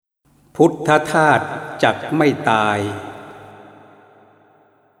พุทธธาตุจักไม่ตาย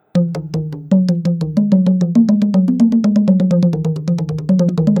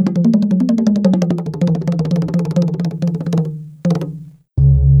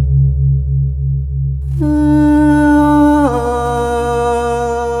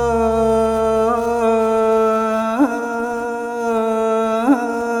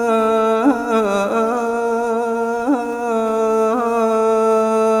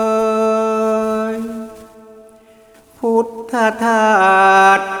พุทธธา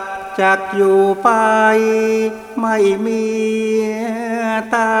ตุจักอยู่ไปไม่มี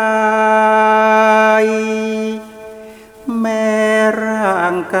ตายแม้ร่า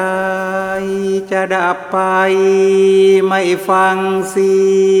งกายจะดับไปไม่ฟังเสี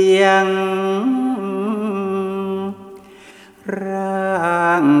ยงร่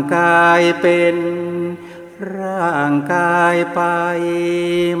างกายเป็นร่างกายไป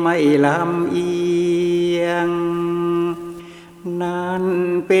ไม่ลำเอียงนั่น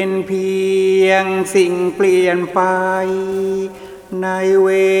เป็นเพียงสิ่งเปลี่ยนไปในเว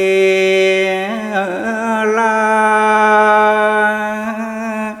ลา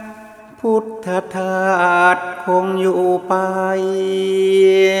พุทธธาตุคงอยู่ไป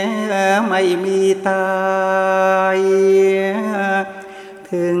ไม่มีตาย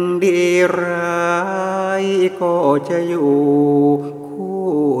ถึงดีร้ายก็จะอยู่คู่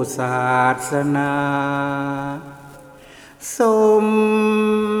ศาสนาสม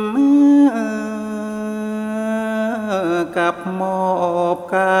กับมอบ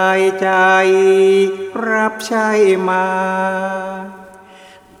กายใจรับใช้มา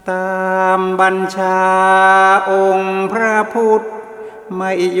ตามบัญชาองค์พระพุทธไ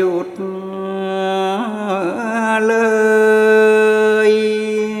ม่หยุดเลย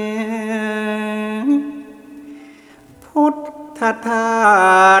พุทธธา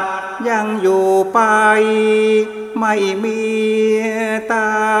ตุยังอยู่ไปไม่มีต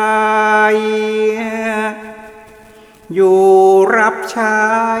ายอยู่รับใช้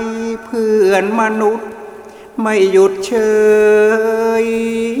เพื่อนมนุษย์ไม่หยุดเฉย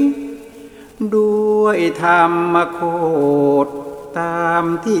ด้วยธรรมโคตตาม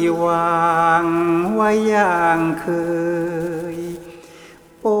ที่วางไว้อย่างเคย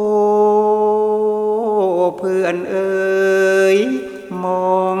โอ้เพื่อนเอ๋ยม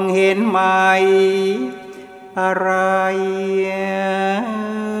องเห็นไหมอะไร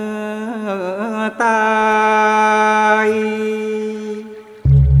ตาย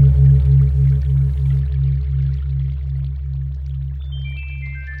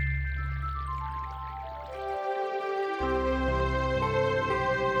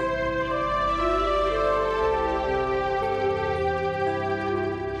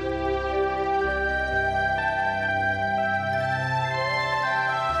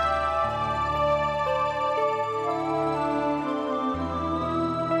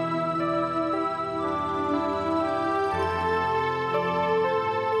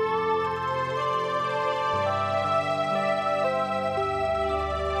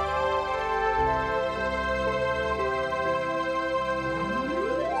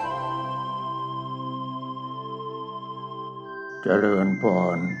เจริญพ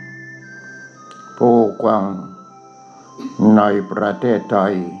รผู้ฟังในประเทศไท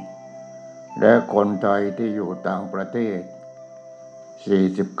ยและคนไทยที่อยู่ต่างประเทศ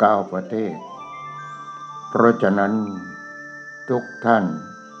49ประเทศเพราะฉะนั้นทุกท่าน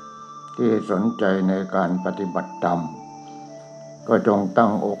ที่สนใจในการปฏิบัติธรรมก็จงตั้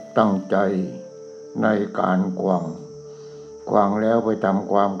งอกตั้งใจในการกวางแล้วไปท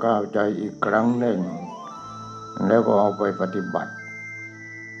ำความเข้าใจอีกครั้งหนึ่งแล้วก็เอาไปปฏิบัติ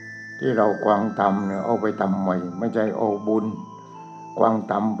ที่เรากวางทำเนี่ยเอาไปทำใหม่ไม่ใช่เอาบุญกวาง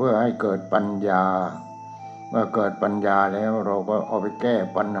ทำเพื่อให้เกิดปัญญาเมื่อเกิดปัญญาแล้วเราก็เอาไปแก้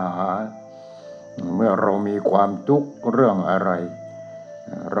ปัญหาเมื่อเรามีความทุกข์เรื่องอะไร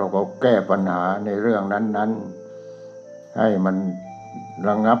เราก็แก้ปัญหาในเรื่องนั้นๆให้มันร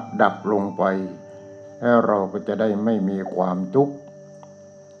ะงับดับลงไปแล้วเราก็จะได้ไม่มีความทุกข์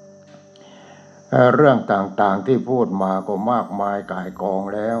เรื่องต่างๆที่พูดมาก็มากมายก่ายกอง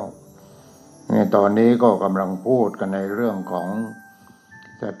แล้วในตอนนี้ก็กำลังพูดกันในเรื่องของ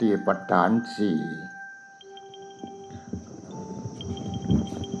สติปัฏฐานสี่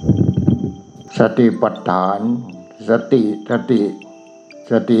สติปัฏฐานสติ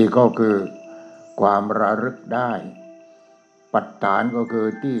ก็คือความระลึกได้ปัฏฐานก็คือ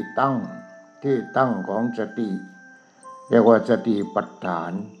ที่ตั้งของสติเรียกว่าสติปัฏฐา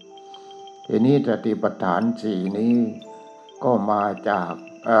นทีนี้สติปัฏฐานสี่นี้ก็มาจาก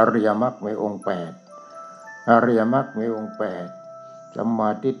อริยมรรคมีองค์8อริยมรรคมีองค์8 สัมมา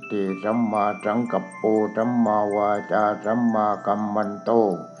ทิฏฐิสัมมาสังกัปโปสัมมาวาจาสัมมากัมมันโต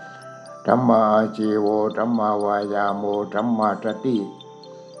สัมมาอาชีโวสัมมาวายาโมสัมมาสติ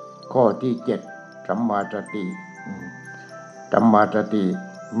ข้อที่7สัมมาสติสัมมาสติ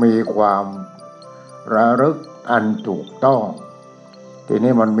มีความระลึกอันถูกต้องที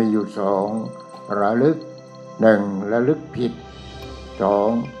นี้มันมีอยู่2ระลึก1ระลึกผิด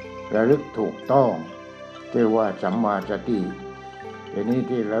2ระลึกถูกต้องเรียกว่าสัมมาสติทีนี้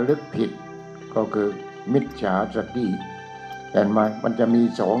ที่ระลึกผิดก็คือมิจฉาสติเห็นไหมมันจะมี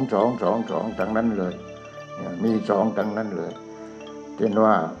2ทั้งนั้นเลยมี2ทั้งนั้นเลยเช่น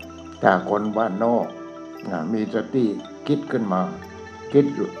ว่าถ้าคนบ้านนอกมีสติคิดขึ้นมาคิด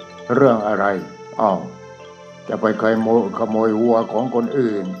เรื่องอะไรจะไปขโมยวัวของคน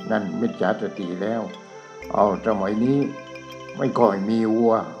อื่นนั่นมิจฉาสติแล้วสมัยนี้ไม่ค่อยมีวั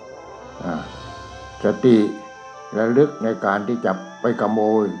วสติระลึกในการที่จะไปขโม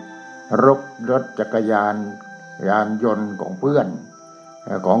ยรถจักรยานยนต์ของเพื่อน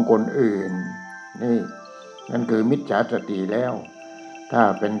ของคนอื่นนี่นั่นคือมิจฉาสติแล้วถ้า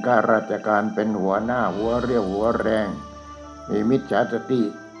เป็นข้าราชการเป็นหัวหน้าหัวเรี่ยวหัวแรงมีมิจฉาสติ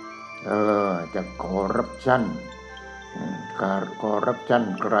จะคอร์รัปชันใครคอร์รัป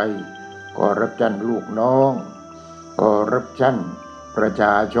ชันลูกน้องคอร์รัปชันประช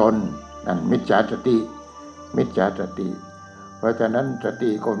าชนนั่นมิจฉาสติเพราะฉะนั้นส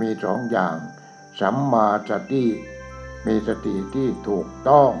ติก็มี2อย่างสัมมาสติมีสติที่ถูก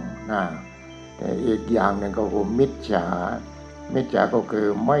ต้องแต่อีกอย่างหนึ่งก็คือมิจฉาก็คือ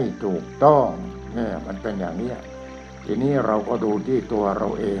ไม่ถูกต้องเนี่ยมันเป็นอย่างนี้ทีนี้เราก็ดูที่ตัวเรา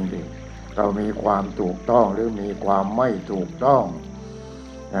เองดิเรามีความถูกต้องหรือมีความไม่ถูกต้อง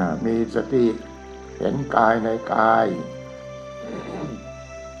มีสติเห็นกายในกาย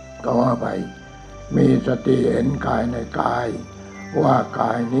ก็ว่าไปมีสติเห็นกายในกายว่าก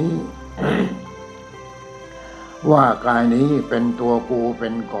ายนี้ ว่ากายนี้เป็นตัวกูเป็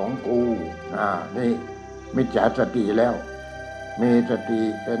นของกูนี่มิจฉาสติแล้วมีสติ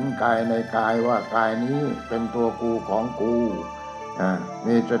เห็นกายในกายว่ากายนี้เป็นตัวกูของกู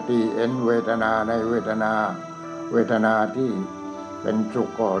มีสติเห็นเวทนาในเวทนาที่เป็นสุข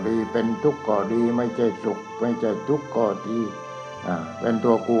ก็ดีเป็นทุกข์ก็ดีไม่ใช่สุขไม่ใช่ทุกข์ก็ดีเป็น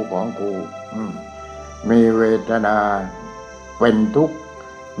ตัวกูของกูมีเวทนาเป็นทุกข์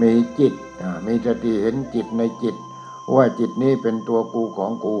มีจิตมีสติเห็นจิตในจิตว่าจิตนี้เป็นตัวกูขอ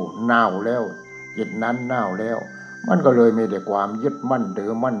งกูเน่าแล้วจิตนั้นเน่าแล้วมันก็เลยมีแต่ความยึดมั่นถื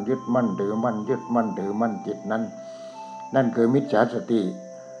อมั่นยึดมั่นถือมั่นยึดมั่นถือมั่นจิตนั้นนั่นคือมิจฉาสติ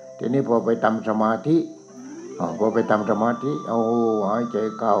ทีนี้พอไปทำสมาธิหายใจ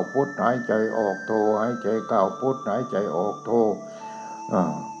เข้าพุทหายใจออกโทหายใจเข้าพุทหายใจออกโท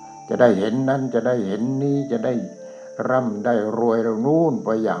จะได้เห็นนั้นจะได้เห็นนี้จะได้ร่ำได้รวยเรานู่นไป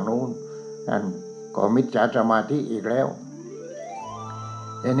อย่างนู้นนั่นก็มิจฉาสมาธิอีกแล้ว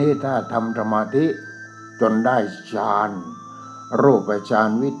ทีนี้ถ้าทำสมาธิจนได้ฌานรูปฌาน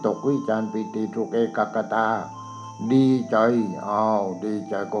วิตกวิจารปิติสุขเอกคตาดีใจดี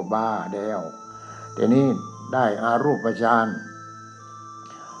ใจก็บ้าแล้วทีนี้ได้อารูปฌาน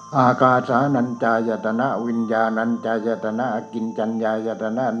อากาสานัญจายตนะวิญญาณัญจายตนะอกิญจัญญายต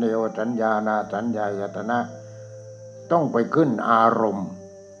นะเนวสัญญานาสัญญายตนะต้องไปขึ้นอารมณ์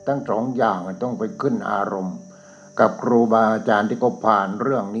ทั้ง2อย่างต้องไปขึ้นอารมณ์กับครูบาอาจารย์ที่เขาผ่านเ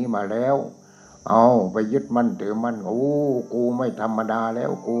รื่องนี้มาแล้วไปยึดมั่นถือมั่นกูไม่ธรรมดาแล้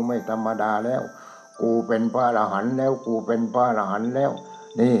วกูไม่ธรรมดาแล้วกูเป็นพระอรหันต์แล้วกูเป็นพระอรหันต์แล้ว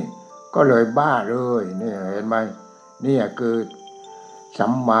นี่ก็เลยบ้าเลยนี่เห็นไหมนี่คือสั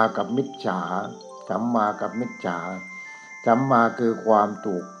มมากับมิจฉาสัมมาคือความ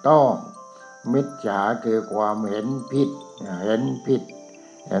ถูกต้องมิจฉาคือความเห็นผิดเ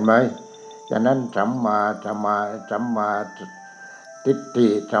ห็นไหมฉะนั้นสัมมาทิฏ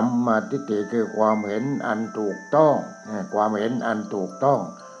ฐิคือความเห็นอันถูกต้องความเห็นอันถูกต้อง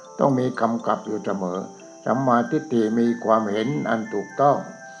มีกำกับอยู่เสมอสัมมาทิฏฐิมีความเห็นอันถูกต้อง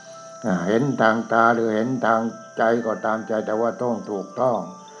เห็นทางตาหรือเห็นทางใจก็ตามใจแต่ว่าต้องถูกต้อง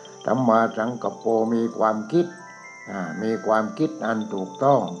สัมมาสังกัปโปมีความคิดอันถูก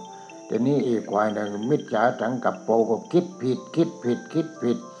ต้องทีนี้อีกฝ่ายหนึ่งมิจฉาสังกัปโปก็คิดผิดคิดเ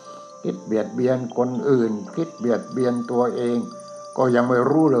บียดเบียนคนอื่นคิดเบียดเบียนตัวเองก็ยังไม่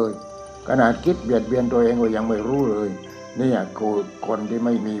รู้เลยขนาดคิดเบียดเบียนตัวเองก็ยังไม่รู้เลยนี่คือคนที่ไ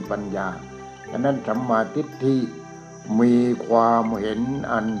ม่มีปัญญาฉะนั้นสัมมาทิฏฐิมีความเห็น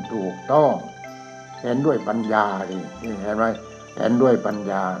อันถูกต้องเห็นด้วยปัญญาดิเห็นไหมเห็นด้วยปัญ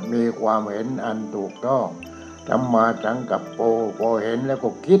ญามีความเห็นอันถูกต้องสัมมาสังกัปโปพอเห็นแล้วก็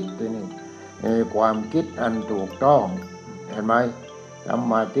คิดทีนี้มีความคิดอันถูกต้องเห็นไหม สัม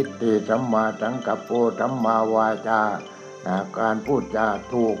มาทิฏฐิสัมมาสังกัปโปสัมมาวาจาการพูดจา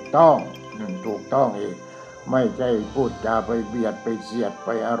ถูกต้องอีกไม่ใช่พูดจาไปเบียดไปเสียดไป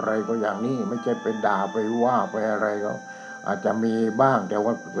อะไรก็อย่างนี้ไม่ใช่ไปด่าไปว่าไปอะไรก็อาจจะมีบ้างแต่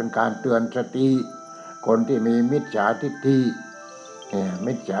ว่าเป็นการเตือนสติคนที่มีมิจฉาทิฏฐิ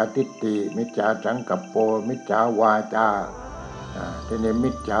มิจฉาทิฏฐิมิจฉาสังกัปโปมิจฉาวาจาทีนี้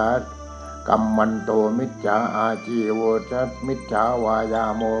มิจฉากัมมันโตมิจฉาอาชีโวจัตมิจฉาวายา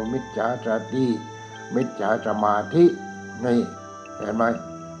โมมิจฉาสติมิจฉาสมาธินี่เห็นไหม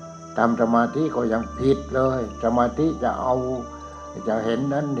ทำสมาธิก็ยังผิดเลยสมาธิจะเห็น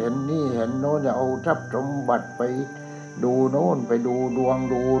นั้นเห็นนี่เห็นโน้นจะเอาทรัพย์สมบัติไปดูโน้นไปดูดวง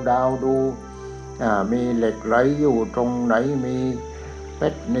ดูดาวดูมีเหล็กไหลอยู่ตรงไหนมีเพ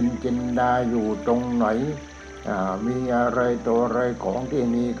ชรนิลจินดาอยู่ตรงไหนมีอะไรตัวอะไรของที่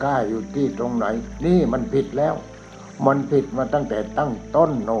มีค่าอยู่ที่ตรงไหนนี่มันผิดแล้วมันผิดมาตั้งแต่ตั้งต้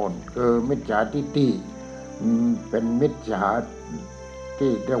นโน่นคือมิจฉาทิฏฐิเป็นมิจฉา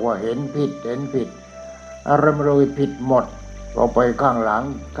ที่เรียกว่าเห็นผิดอะไรมันเลยผิดหมดพอไปข้างหลัง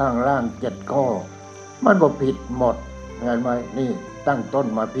ข้างล่าง7 ข้อมันก็ผิดหมดเห็นไหมนี่ตั้งต้น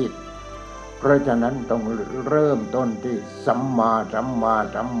มาผิดเพราะฉะนั้นต้องเริ่มต้นที่สัมมา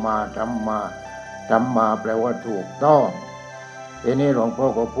แปลว่าถูกต้องทีนี้หลวงพ่อ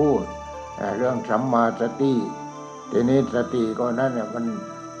ก็พูดเรื่องสัมมาสติทีนี้สติก็นั่นเนี่ยมัน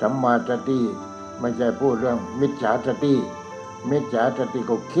สัมมาสติไม่ใช่พูดเรื่องมิจฉาสติมิจฉาสติ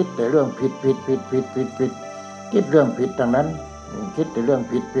ก็คิดแต่เรื่องผิดคิดเรื่องผิดทั้งนั้นคิดแต่เรื่อง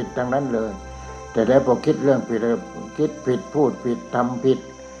ผิดทั้งนั้นเลยแต่แล้วพอคิดเรื่องผิดคิดผิดพูดผิดทำผิด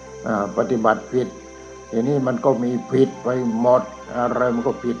ปฏิบัติผิดทีนี้มันก็มีผิดไปหมดอะไรมัน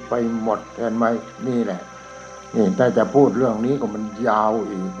ก็ผิดไปหมดเห็นไหมนี่แหละนี่ถ้าจะพูดเรื่องนี้ก็มันยาว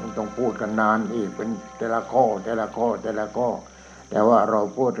อีกมันต้องพูดกันนานอีกเป็นแต่ละข้อแต่ว่าเรา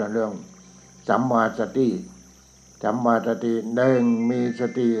พูดกันเรื่องสัมมาสติ1มีส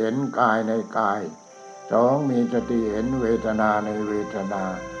ติเห็นกายในกาย2มีสติเห็นเวทนาในเวทนา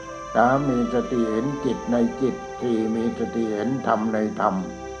3มีสติเห็นจิตในจิต4มีสติเห็นธรรมในธรรม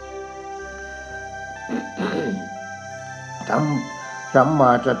สัมม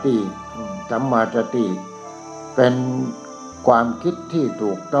าสติเป็นความคิดที่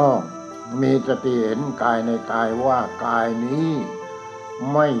ถูกต้องมีสติเห็นกายในกายว่ากายนี้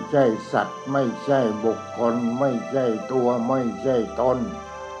ไม่ใช่สัตว์ไม่ใช่บุคคลไม่ใช่ตัวไม่ใช่ตน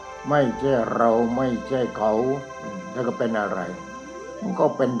ไม่ใช่เราไม่ใช่เขาแล้วก็เป็นอะไรมันก็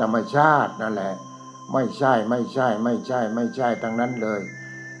เป็นธรรมชาตินั่นแหละไม่ใช่ทั้งนั้นเลย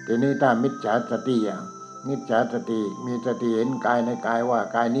ทีนี้ถ้ามิจฉาสติมีสติเห็นกายในกายว่า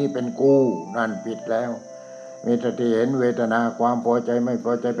กายนี้เป็นกูนั่นผิดแล้วมีสติเห็นเวทนาความพอใจไม่พ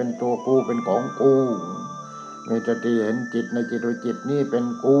อใจเป็นตัวกูเป็นของกูมีสติเห็นจิตในจิตว่าจิตนี้เป็น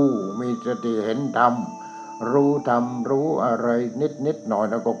กูมีสติเห็นธรรมรู้ธรรมรู้อะไรนิดหน่อย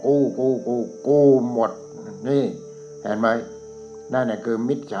แล้วก็กูหมดนี่เห็นไหมนั่นแหละคือ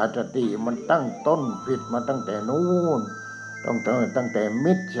มิจฉาสติมันตั้งต้นผิดมาตั้งแต่นู้นตั้งแต่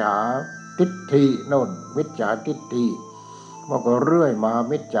มิจฉาทิฏฐิโน่นมิจฉาทิฏฐิมันก็เรื่อยมา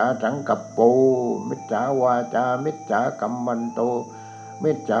มิจฉาสังกัปโปมิจฉาวาจามิจฉากัมมันโต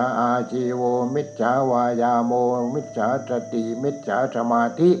มิจฉาอาชีโวมิจฉาวายาโมมิจฉาสติมิจฉาสมา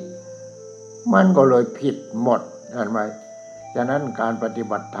ธิมันก็เลยผิดหมดเห็นไหมฉะนั้นการปฏิ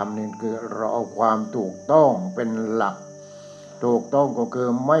บัติธรรมนี่คือเราเอาความถูกต้องเป็นหลักถูกต้องก็คือ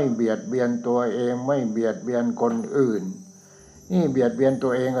ไม่เบียดเบียนตัวเองไม่เบียดเบียนคนอื่นนี่เบียดเบียนตั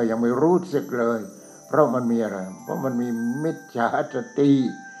วเองก็ยังไม่รู้สึกเลยเพราะมันมีอะไรเพราะมันมีมิจฉาสติ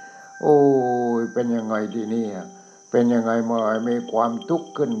โอ้ยเป็นยังไงทีนี้เป็นยังไงเมื่อมีความทุกข์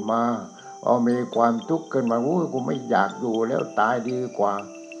ขึ้นมามีความทุกข์ขึ้นมาโอ้ยกูไม่อยากอยู่แล้วตายดีกว่า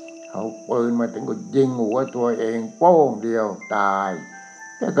เอาปืนมาถึงก็ยิงหัวตัวเองโป้งเดียวตาย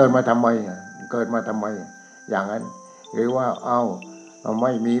แต่เกิดมาทำไมอย่างนั้นหรือว่าไ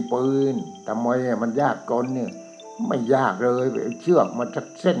ม่มีปืนทำไมมันยากกลเนี่ยไม่ยากเลยเชือกมาสัก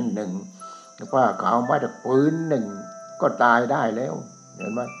เส้นหนึ่งผ้าขาวมาจากปืนหนึ่งก็ตายได้แล้วเห็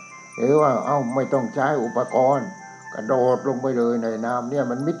นไหมหรือว่าไม่ต้องใช้อุปกรณ์กระโดดลงไปเลยในน้ำเนี่ย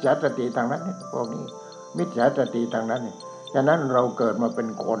มันมิจฉาสติทางนั้นพวกนี้มิจฉาสติทางนั้นเนี่ยฉะนั้นเราเกิดมาเป็น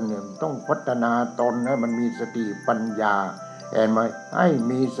คนเนี่ยต้องพัฒนาตนให้มันมีสติปัญญาเห็นไหมให้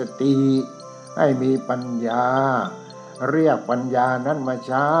มีสติให้มีปัญญาเรียกปัญญานั้นมา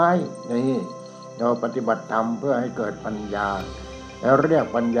ใช้นี่เราปฏิบัติธรรมเพื่อให้เกิดปัญญาแล้วเรียก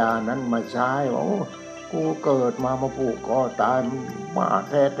ปัญญานั้นมาใช้ว่ากูเกิดมาผูกคอตายบ้า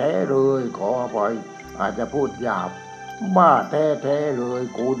แท้ๆเลยขออภัยอาจจะพูดหยาบบ้าแท้ๆเลย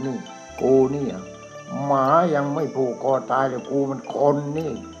กูนี่ หมายังไม่ผูกคอตายเลยกูมันคน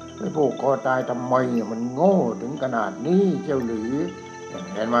นี่ไม่ผูกคอตายทำไมมันโง่ถึงขนาดนี้เจ้าหรือ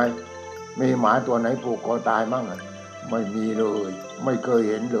เห็นไหมมีหมาตัวไหนผูกคอตายมั่งไม่มีเลยไม่เคย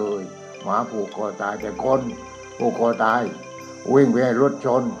เห็นเลยหมาผูกคอตายแต่คนผูกคอตายวิ่งไปให้รถช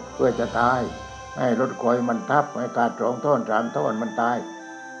นเพื่อจะตายให้รถคอยมันทับให้ขาด2 ท่อน 3 ท่อนมันตาย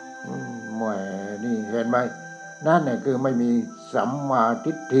แหมนี่เห็นไหมนั่นเนี่ยคือไม่มีสัมมา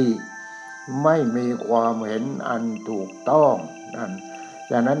ทิฏฐิไม่มีความเห็นอันถูกต้องนั่น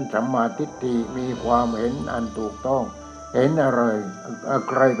ฉะนั้นสัมมาทิฏฐิมีความเห็นอันถูกต้องเห็นอะไร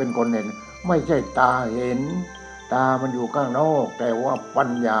ใครเป็นคนเห็นไม่ใช่ตาเห็นตามันอยู่ข้างนอกแต่ว่าปัญ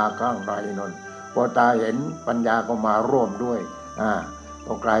ญาข้างในนั่นพอตาเห็นปัญญาก็มาร่วมด้วย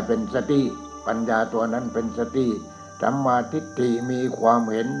ก็กลายเป็นสติปัญญาตัวนั้นเป็นสติสัมมาทิฏฐิมีความ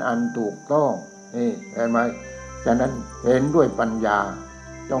เห็นอันถูกต้องนี่เห็นไหมฉะนั้นเห็นด้วยปัญญา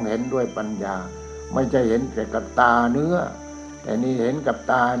ต้องเห็นด้วยปัญญาไม่ใช่เห็นแต่กับตาเนื้อแต่นี่เห็นกับ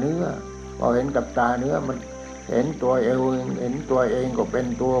ตาเนื้อพอเห็นกับตาเนื้อมันเห็นตัวเองเห็นตัวเองก็เป็น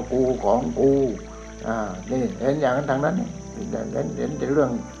ตัวกูของกูนี่เห็นอย่างนั้นทางนั้นเห็นแต่เรื่อ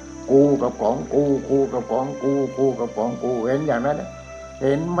งกูกับของกูกับของกูกับของกูเห็นอย่างนั้นเ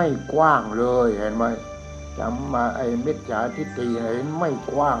ห็นไม่กว้างเลยเห็นไหมจำมามิจฉาทิฏฐิเห็นไม่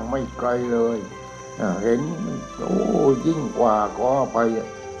กว้างไม่ไกลเลยเห็นโอ้ยิ่งกว่าก็ไป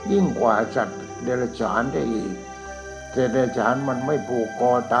ยิ่งกว่าสัตว์เดรัจฉานได้อีกเดรัจฉานมันไม่ผูกค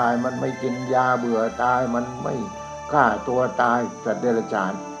อตายมันไม่กินยาเบื่อตายมันไม่ฆ่าตัวตายสัตว์เดรัจฉา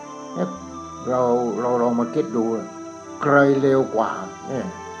นเราลองมาคิดดูใครเร็วกว่าเนี่ย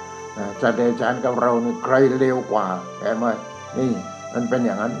สัตว์เดรัจฉานกับเรานี่ใครเร็วกว่าเห็นไหมนี่มันเป็นอ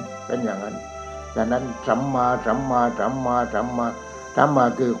ย่างนั้นเป็นอย่างนั้นฉะนั้นสัมมา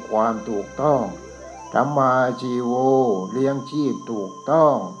คือความถูกต้องสัมมาชีโวเลี้ยงชีพถูกต้อ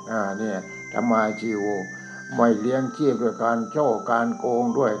งเนี่ยสัมมาชีโวไม่เลี้ยงชีพด้วยการโจ้การโกง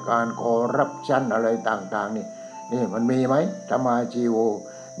ด้วยการคอร์รัปชันอะไรต่างๆนี่มันมีไหมสัมมาชีโว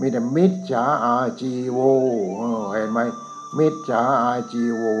มีแต่มิจฉาอาชีโวเห็นไหมมิจฉาอาชี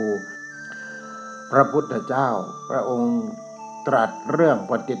โวพระพุทธเจ้าพระองค์ตรัสเรื่อง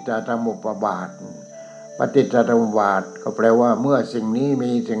ปฏิจจสมุปบาทปฏิจจสมุปบาทก็แปลว่าเมื่อสิ่งนี้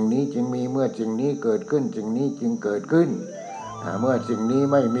มีสิ่งนี้จึงมีเมื่อสิ่งนี้เกิดขึ้นสิ่งนี้จึงเกิดขึ้นเมื่อสิ่งนี้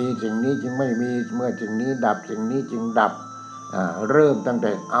ไม่มีสิ่งนี้จึงไม่มีเมื่อสิ่งนี้ดับสิ่งนี้จึงดับเริ่มตั้งแ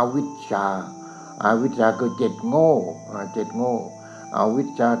ต่อวิชชาคือเจ็ดโง่อวิช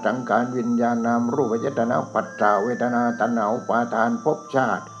ชาสังขารวิญญาณนามรูปยตนาปัจจาเวทนาตัณหาอุปาทานภพชา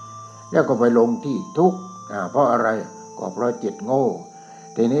ติแล้วก็ไปลงที่ทุกข์เพราะอะไรก็เพราะเจ็ดโง่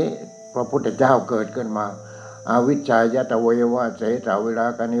ทีนี้พระพุทธเจ้าเกิดขึ้นมาอวิชชายตเววะเสสาวิรา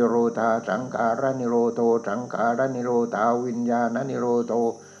กนิโรธาสังขารนิโรโตสังขารนิโรธาวิญญาณนิโรโต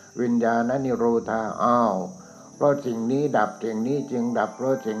วิญญาณนิโรธาเพราะสิ่งนี้ดับสิ่งนี้จึงดับเพรา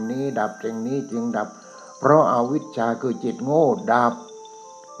ะสิ่งนี้ดับสิ่งนี้จึงดับเพราะอวิชชาคือจิตโง่ดับ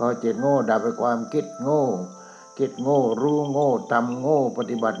พอจิตโง่ดับไปความคิดโง่รู้โง่ทำโง่ป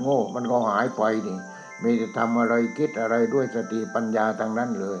ฏิบัติโง่มันก็หายไปนี่มีแต่ทำอะไรคิดอะไรด้วยสติปัญญาทางนั้น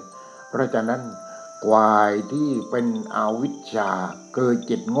เลยเพราะฉะนั้นกวายที่เป็นอวิชชาคือ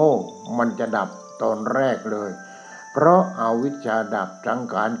จิตโง่มันจะดับตอนแรกเลยเพราะอวิชชาดับสัง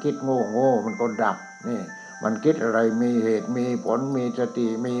ขารคิดโง่มันก็ดับนี่มันคิดอะไรมีเหตุมีผลมีสติ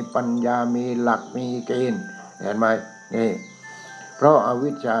มีปัญญามีหลักมีเกณฑ์เห็นไหมนี่เพราะอ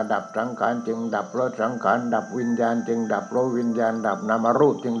วิชชาดับสังขารจึงดับเพราะสังขารดับวิญญาณจึงดับเพราะวิญญาณดับนามรู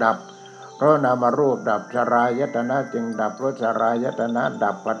ปจึงดับเพราะนามรูปดับสลายตนะจึงดับเพราะสลายตนะ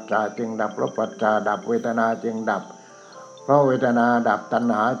ดับปัจจาจึงดับเพราะปัจจาดับเวทนาจึงดับเพราะเวทนาดับตัณ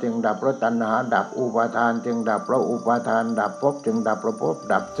หาจึงดับเพราะตัณหาดับอุปาทานจึงดับเพราะอุปาทานดับภพจึงดับเพราะภพ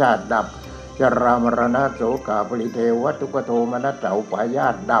ดับชาติดับชรามรณะโสกาปริเทวทุกขโทมนัสสะอุปาญา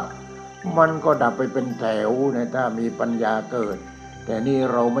ตดับมันก็ดับไปเป็นแถวนะถ้ามีปัญญาเกิดแต่นี่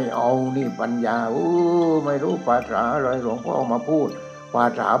เราไม่เอานี่ปัญญาไม่รู้ภาษาอะไรหลวงพ่อมาพูดภา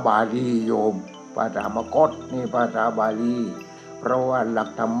ษาบาลีโยมภาษามคธนี่ภาษาบาลีเพราะว่าหลัก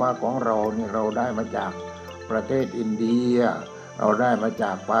ธรรมะของเรานี่เราได้มาจากประเทศอินเดียเราได้มาจ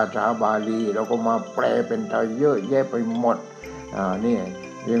ากภาษาบาลีเราก็มาแปลเป็นไทยเยอะแยะไปหมดนี่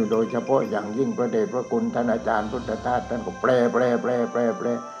ยิ่งโดยเฉพาะอย่างยิ่งพระเดชพระคุณท่านอาจารย์พุทธทาสท่านก็แปล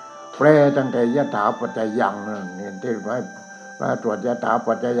ตั้งแต่ยถาปัจจยังนี่ที่ไว้พระตรวจยถา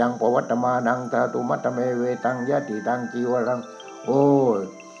ปัจจยังปวัตตมานังธาตุมัตตเมเวตังยติตังจีวรังโอ้ย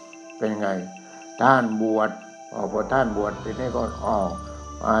เป็นไงท่านบวชพอท่านบวชทีนี้ก็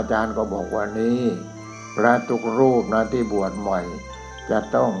อาจารย์ก็บอกว่านี้พระทุกรูปนะที่บวชใหม่จะ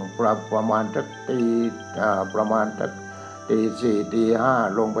ต้องประมาณสักประมาณสัก ตีสี่ตีห้า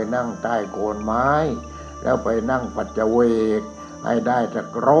ลงไปนั่งใต้โคนไม้แล้วไปนั่งปัจจเวกให้ได้สัก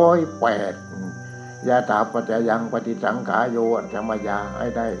108ยะถาปัจจยังปฏิสังขารโยอัจฉมยาให้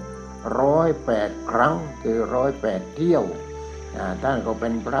ได้108ครั้งคือ108เที่ยวท่านก็เป็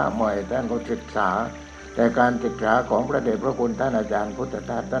นพระใหม่ท่านก็ศึกษาแต่การศึกษาของพระเดชพระคุณท่านอาจารย์พุทธ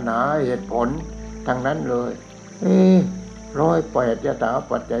ทาสนาเหตุผลทั้งนั้นเลย108ยะถา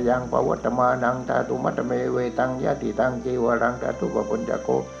ปัจจยังปวัตตมานังธาตุมัตตเมเวตังยะติตังจีวรังธาตุปปุญจโก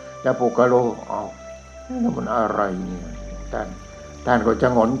จะปุกโลนี่มันอะไรเนี่ยท่านก็จะ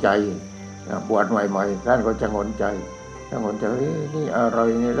งนใจบวชใหม่ๆท่านก็จะงนใจนี่อะไร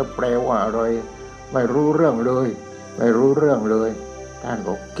นี่แล้วแปลว่าอะไรไม่รู้เรื่องเลยท่าน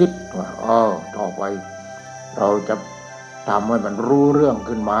ก็คิดว่าต่อไปเราจะทำให้มันรู้เรื่อง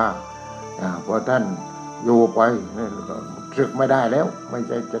ขึ้นมาพอท่านอยู่ไปศึกไม่ได้แล้วไม่ใ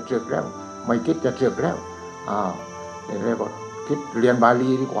ช่จะศึกแล้วไม่คิดจะศึกแล้วนี่ก็คิดเรียนบาลี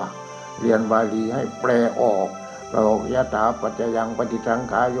ดีกว่าเรียนบาลีให้แปลออกเรายะถาปัจจยังปฏิสัง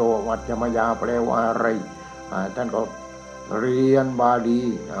ขารโยอัจฉมยาแปลว่าอะไรท่านก็เรียนบาลี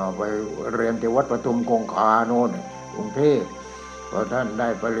ไปเรียนที่วัดปทุมคงคาโน่นกรุงเทพพอท่านได้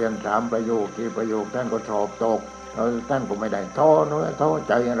ไปเรียน3ประโยค4ประโยคท่านก็สอบตกแล้วท่านก็ไม่ได้ท้อ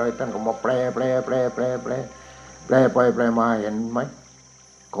ใจอะไรท่านก็มาแปลไปแปลมาเห็นไหม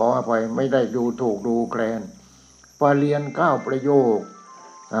ขออภัยไม่ได้ดูถูกดูแคลนพอเรียน9ประโยค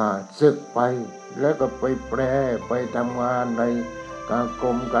ศึกไปแล้วก็ไปแปลไปทำงานในกร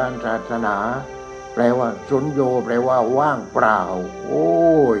มการศาสนาแปลว่าสุญโญแปลว่าว่างเปล่าโอ้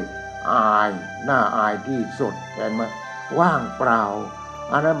ยอายน่าอายที่สุดเห็นไหมว่างเปล่า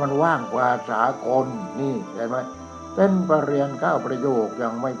อันนั้นมันว่างกว่าสากลนี่เห็นไหมเป็นปรริญญา9ประโยคยั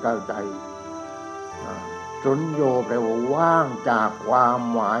งไม่เข้าใจสุญโญแปลว่าว่างจากความ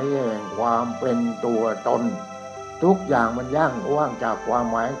หมายแห่งความเป็นตัวตนทุกอย่างมันว่างจากความ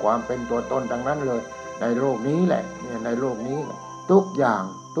หมายความเป็นตัวตนทั้งนั้นเลยในโลกนี้แหละเนี่ยในโลกนี้ทุกอย่าง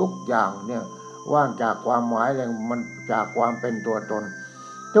เนี่ยว่างจากความหมายแห่งมันจากความเป็นตัวตน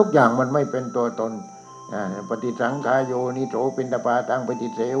ทุกอย่างมันไม่เป็นตัวตนปฏิสังขารโยนิโสปิณฑปาตังปฏิ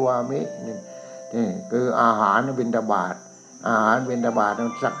เสวามินี่คืออาหารบิณฑบาตนั้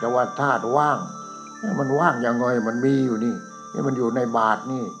นสักแต่ว่าธาตุว่างมันว่างยังไงมันมีอยู่นี่มันอยู่ในบาตร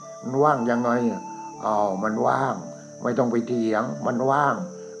นี่มันว่างยังไงมันว่างไม่ต้องไปเถียงมันว่าง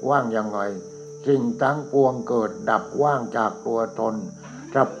ยังไงสิ่งทั้งปวงเกิดดับว่างจากตัวตน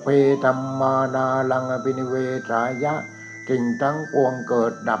สัพเพธัมมานาลังอภินิเวสายะสิ่งทั้งปวงเกิ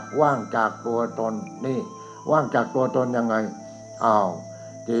ดดับว่างจากตัวตนนี่ว่างจากตัวตนยังไง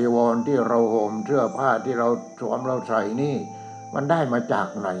จีวรที่เราห่มเสื้อผ้าที่เราสวมเราใส่นี่มันได้มาจาก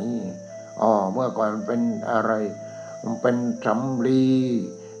ไหนเมื่อก่อนมันเป็นอะไรมันเป็นสำลี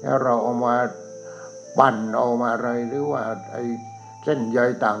แล้วเราเอามาปั้นเอามาอะไรหรือว่าไอ้เส้นใย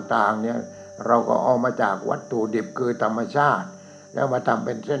ต่างๆเนี่ยเราก็เอามาจากวัตถุดิบคือธรรมชาติแล้วมาทำเ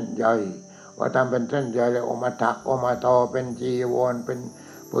ป็นเส้นใยพอทำเป็นเส้นใยแล้วเอามาถักเอามาทอเป็นจีวรเป็น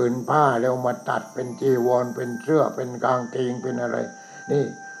ผืนผ้าแล้วมาตัดเป็นจีวรเป็นเสื้อเป็นกางเกงเป็นอะไรนี่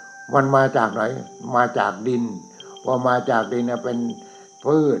มันมาจากไหนมาจากดินพอมาจากดินเนี่ยเป็น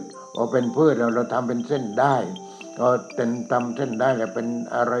พืชพอเป็นพืชเราทำเป็นเส้นได้ก็เป็นทำเส้นได้แล้วเป็น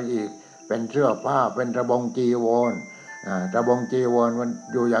อะไรอีกเป็นเสื้อผ้าเป็นระบงจีวรระบงจีวรมัน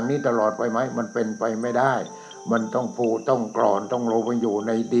อยู่อย่างนี้ตลอดไปไหมมันเป็นไปไม่ได้มันต้องฟูต้องกรอนต้องลงไปอยู่ใ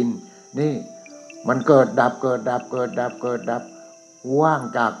นดินนี่มันเกิดดับว่าง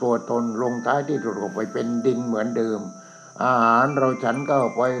จากตัวตนลงท้ายที่สุดก็ไปเป็นดินเหมือนเดิมอาหารเราฉันเข้า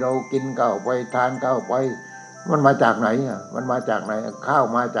ไปเรากินเข้าไปทานเข้าไปมันมาจากไหนมันมาจากไหนข้าว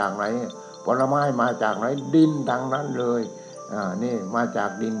มาจากไหนผลไม้มาจากไหนดินทั้งนั้นเลยนี่มาจา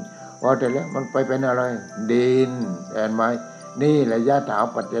กดินพอแต่แล้วมันไปเป็นอะไรดินเห็นไหมนี่แหละยะถา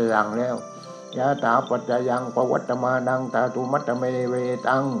ปัจจยังแล้วยะถาปัจจยังปวัตตมานังธาตุมัตตเมเว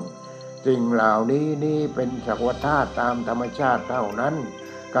ตังสิ่งเหล่านี้นี่เป็นสักวธาตุตามธรรมชาติเท่านั้น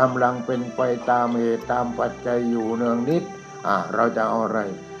กำลังเป็นไปตามเหตุตามปัจจัยอยู่เนืองนิดเราจะเอาอะไร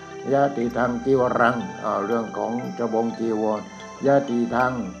ยะติทังจีวรังเรื่องของจะบงจีวรยะติทั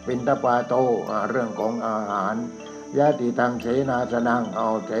งปิณฑปาโตเรื่องของอาหารยะติทังเสนาสนัง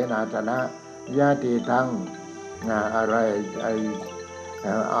เสนาสนะยะติทังอะไร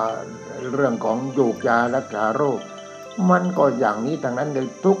เรื่องของยูกยารักษาโรคมันก็อย่างนี้ทั้งนั้นเลย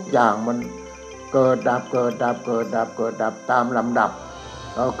ทุกอย่างมันเกิดดับตามลำดับ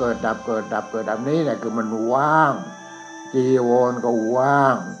เกิดดับนี้แหละคือมันว่างจีวรก็ว่า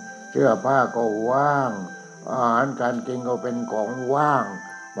งเสื้อผ้าก็ว่างอาหารการกินก็เป็นของว่าง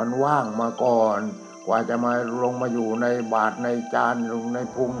มันว่างมาก่อนกว่าจะมาลงมาอยู่ในบาตรในจานลงใน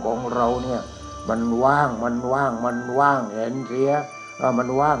พุงของเราเนี่ย มันว่างเห็นเสียว่ามัน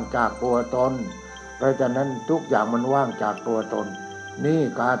ว่างจากตัวตนเพราะฉะนั้นทุกอย่างมันว่างจากตัวตนนี่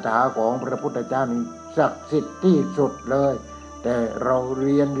คาถาของพระพุทธเจ้านี่ศักดิ์สิทธิ์ที่สุดเลยแต่เราเ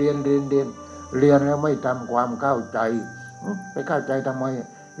รียนแล้วไม่ทำความเข้าใจไปเข้าใจทำไม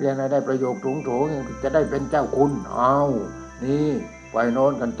เรียนให้ได้ประโยคสูงจะได้เป็นเจ้าคุณเอานี่ไปโน้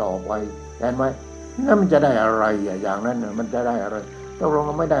นกันต่อไปเห็นไหมนั่นมันจะได้อะไรอย่างนั้นมันจะได้อะไรตกลง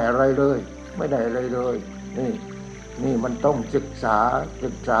ไม่ได้อะไรเลยไม่ได้อะไรเลยนี่มันต้องศึกษา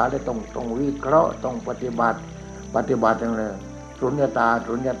และต้องวิเคราะห์ต้องปฏิบัติอย่างไรสุญญตา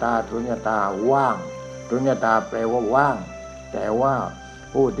ว่างสุญญตาแปลว่าว่างแต่ว่า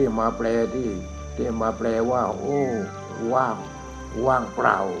ผู้ที่มาแปลที่มาแปลว่าโอ้ว่างเป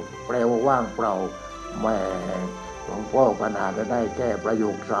ล่าแปลว่าว่างเปล่าแม่หลวงพ่อขนาดจะได้แก้ประโย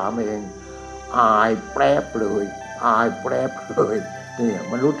ค3เองอายแปรบเลยนี่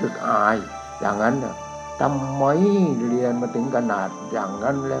มันรู้สึกอายอย่างนั้นน่ะทำไมเรียนมาถึงขนาดอย่าง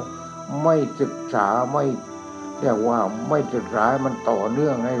นั้นแล้วไม่ศึกษาไม่เรียกว่าไม่ศึกษามันต่อเนื่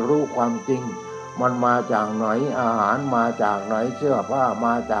องให้รู้ความจริงมันมาจากไหนอาหารมาจากไหนเสื้อผ้าม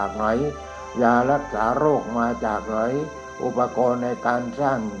าจากไหนยารักษาโรคมาจากไหนอุปกรณ์ในการส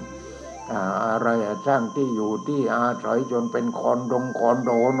ร้างอะไรสร้างที่อยู่ที่อาศัยจนเป็นคอนโ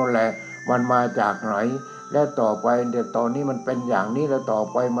ดนั่นแหละมันมาจากไหนและต่อไปเดี๋ยวตอนนี้มันเป็นอย่างนี้แล้วต่อ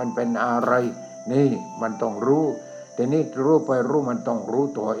ไปมันเป็นอะไรนี่มันต้องรู้แต่นี่รู้มันต้องรู้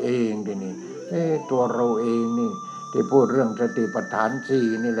ตัวเองทีนี้ตัวเราเองนี่ที่พูดเรื่องสติปัฏฐาน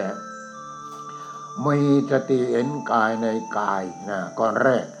4นี่แหละมีสติเห็นกายในกายนะก่อนแร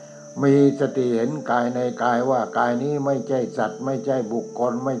กมีสติเห็นกายในกายว่ากายนี้ไม่ใช่สัตว์ไม่ใช่บุคค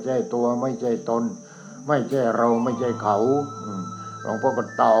ลไม่ใช่ตัวไม่ใช่ตนไม่ใช่เราไม่ใช่เขาหลวงพ่อก็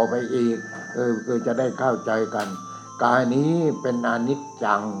ต่อไปอีกคือจะได้เข้าใจกันกายนี้เป็นอนิจ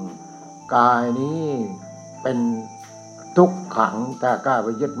จังกายนี้เป็นทุกขังถ้ากล้าไป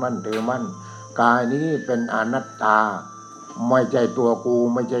ยึดมั่นถือมั่นกายนี้เป็นอนัตตาไม่ใช่ตัวกู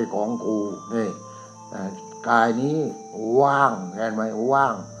ไม่ใช่ของกูนี่กายนี้ว่างเห็นไหมว่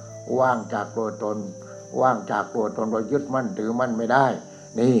างจากตัวตนเรายึดมั่นถือมั่นไม่ได้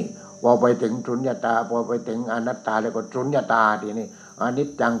นี่พอไปถึงสุญญตาพอไปถึงอนัตตาแล้วก็สุญญตาทีนี้อนิจ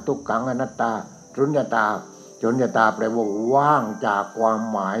จังทุกขังอนัตตาสุญญตาแปลว่าว่างจากความ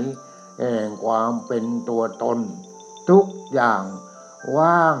หมายแห่งความเป็นตัวตนทุกอย่าง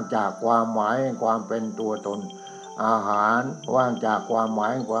ว่างจากความหมายแห่งความเป็นตัวตนอาหารว่างจากความหมา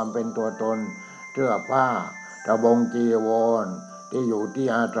ยแห่งความเป็นตัวตนเสื้อผ้าตะบงจีวรที่อยู่ที่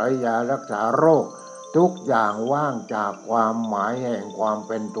อาศัยยารักษาโรคทุกอย่างว่างจากความหมายแห่งความเ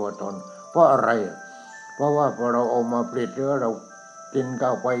ป็นตัวตนเพราะอะไรเพราะว่าพอเราเอามาผลิตหรือเรากินเข้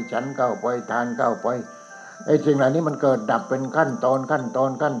าไปฉันเข้าไปทานเข้าไปไอ้สิ่งเหล่านี้มันเกิดดับเป็นขั้นตอน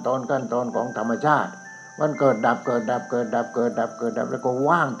ของธรรมชาติมันเกิดดับแล้วก็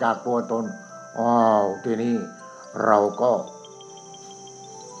ว่างจากตัวตนทีนี้เราก็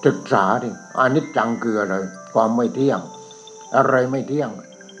ศึกษาดิอนิจจังคืออะไรความไม่เที่ยงอะไรไม่เที่ยง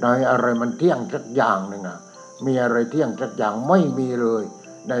ในอะไรมันเที่ยงสักอย่างหนึ่งมีอะไรเที่ยงสักอย่างไม่มีเลย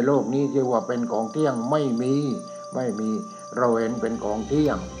ในโลกนี้ที่ว่าเป็นของเที่ยงไม่มีเราเห็นเป็นของเที่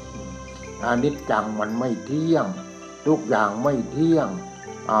ยงอนิจจังมันไม่เที่ยงทุกอย่างไม่เที่ยง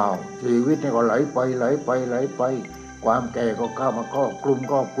ชีวิตนี่ก็ไหลไปความแก่ก็เข้ามาครอบคลุม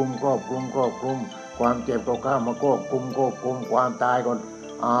ความเจ็บก็เข้ามาครอบคลุมความตายก็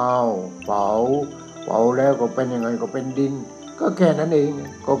เผาแล้วก็เป็นยังไงก็เป็นดินก็แค่นั้นเอง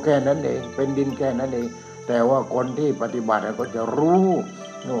เป็นดินแค่นั้นเองแต่ว่าคนที่ปฏิบัติก็จะรู้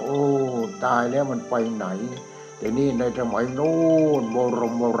ตายแล้วมันไปไหนแต่นี่ในสมัยโน้นโ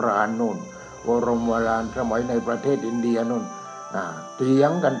บราณสมัยในประเทศอินเดียโน้นเถีย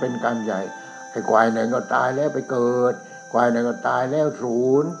งกันเป็นการใหญ่ไอ้ควายหนึ่งก็ตายแล้วไปเกิดควายหนึ่งก็ตายแล้วศู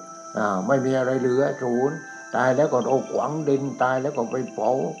นย์ไม่มีอะไรเหลือศูนย์ตายแล้วก็ขวางดินตายแล้วก็ไปเผ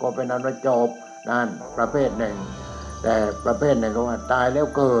าก็เป็นอันว่าจบนั่นประเภทหนึ่งแต่ประเภทหนึ่งก็ว่าตายแล้ว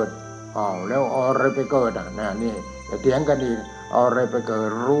เกิดแล้วอะไรไปเกิดนี่จะเถียงกันอีกอะไรไปเกิด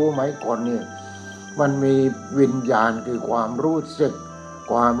รู้ไหมคนนี่มันมีวิญญาณคือความรู้สึก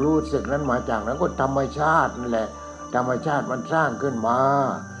นั้นมาจากนั้นก็ธรรมชาตินั่นแหละธรรมชาติมันสร้างขึ้นมา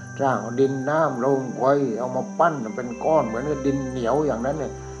สร้างดินน้ำลมไฟเอามาปั้นเป็นก้อนเหมือนกับดินเหนียวอย่างนั้นเนี่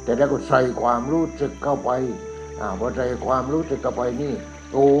ยแต่แล้วก็ใส่ความรู้สึกเข้าไปพอใส่ความรู้สึกเข้าไปนี่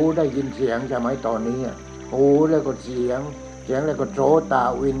ได้ยินเสียงใช่ไหมตอนนี้แล้วก็เสียงแล้วก็โสต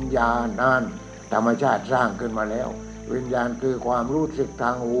วิญญาณนั่นธรรมชาติสร้างขึ้นมาแล้ววิญญาณคือความรู้สึกท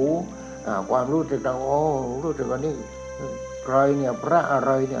างหูความรู้สึกทางรู้สึกว่านี่ใครเนี่ยพระอะไ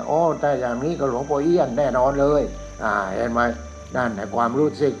รเนี่ยแต่อย่างนี้ก็หลวงพ่อเอี้ยนแน่นอนเลยเห็นไหม นั่นแหละความรู้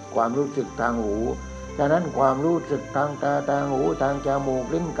สึกทางหูฉะนั้นความรู้สึกทางตาทางหูทางจมูก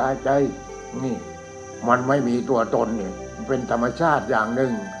ลิ้นกายใจนี่มันไม่มีตัวตนเนี่ยเป็นธรรมชาติอย่างหนึ่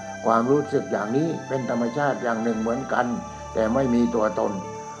งความรู้สึกอย่างนี้เป็นธรรมชาติอย่างหนึ่งเหมือนกันแต่ไม่มีตัวตน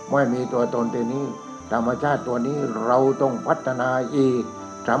ไม่มีตัวตนตัวนี้ธรรมชาติตัวนี้เราต้องพัฒนาอีก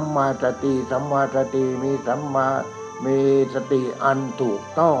สัมมาสติมีสติอันถูก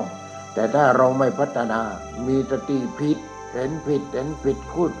ต้องแต่ถ้าเราไม่พัฒนามีสติผิดเห็นผิด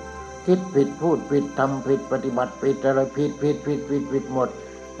พูดคิดผิดพูดผิดทำผิดปฏิบัติผิดอะไรผิดหมด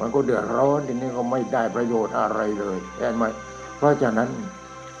มันก็เดือดร้อนทีนี้ก็ไม่ได้ประโยชน์อะไรเลยเห็นไหมเพราะฉะนั้น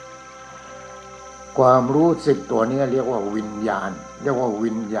ความรู้สึกตัวนี้เรียกว่าวิญญาณ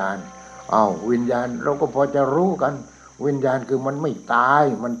วิญญาณเราก็พอจะรู้กันวิญญาณคือมันไม่ตาย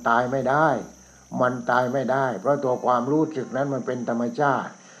มันตายไม่ได้เพราะตัวความรู้สึกนั้นมันเป็นธรรมชา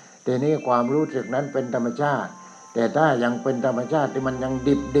ติทีนี้ความรู้สึกนั้นเป็นธรรมชาติแต่ถ้ายังเป็นธรรมชาติที่มันยัง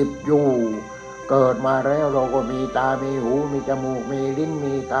ดิบอยู่เกิดมาแล้วเราก็มีตามีหูมีจมูกมีลิ้น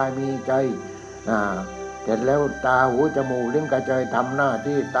มีกายมีใจเสร็จแล้วตาหูจมูกลิ้นกายใจทำหน้า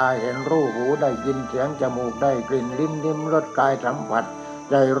ที่ตาเห็นรูปหูได้ยินเสียงจมูกได้กลิ่นลิ้นลิ้มรสกายสัมผัส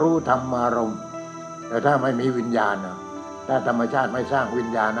ใจรู้ธรรมารมณ์แต่ถ้าไม่มีวิญญาณถ้าธรรมชาติไม่สร้างวิญ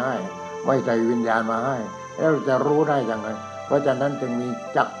ญาณให้ไม่ใส่วิญญาณมาให้แล้วจะรู้ได้ยังไงเพราะฉะนั้นจึงมี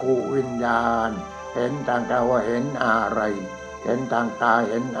จักขุวิญญาณเห็นทางตาว่าเห็นอะไรเห็นทางตา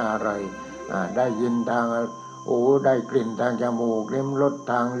เห็นอะไรได้ยินทางหูได้กลิ่นทางจมูกลิ้มรส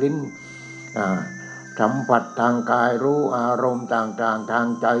ทางลิ้นสัมผัสทางกายรู้อารมณ์ต่างๆทาง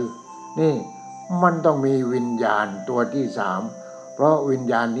ใจนี่มันต้องมีวิญญาณตัวที่สามเพราะวิญ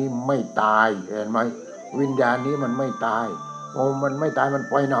ญาณนี้ไม่ตายเห็นไหมวิญญาณนี้มันไม่ตายมันไม่ตายมัน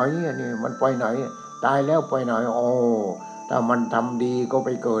ไปไหนนี่มันไปไหนตายแล้วไปไหนถ้ามันทำดีก็ไป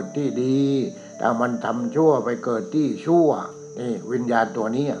เกิดที่ดีถ้ามันทำชั่วไปเกิดที่ชั่วนี่วิญญาณตัว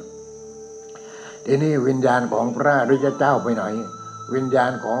นี้ทีนี้วิญญาณของพระอริยเจ้าไปไหนวิญญา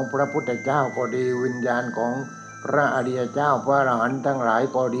ณของพระพุทธเจ้าก็ดีวิญญาณของพระอริยเจ้าพระอรหันต์ทั้งหลาย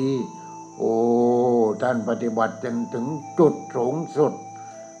ก็ดีท่านปฏิบัติจนถึงจุดสูงสุด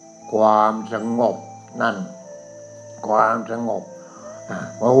ความสงบนั่นความสงบ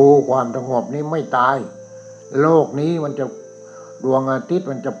ความสงบนี้ไม่ตายโลกนี้มันจะดวงอาทิตย์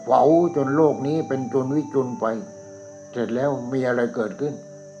มันจะเผาจนโลกนี้เป็นจุลวิจุลไปเสร็จแล้วมีอะไรเกิดขึ้น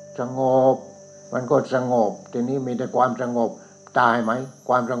สงบมันก็สงบทีนี้มีแต่ความสงบตายไหมค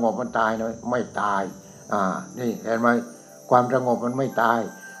วามสงบมันตายไหมไม่ตายนี่เห็นไหมความสงบมันไม่ตาย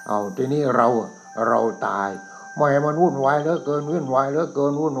ทีนี้เราตายไม่ให้มันวุ่นวายเหลือเกินวุ่นวายเหลือเกิ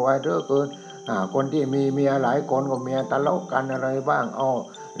นคนที่มีเมียหลายคนก็เมียทะเลาะกันอะไรบ้าง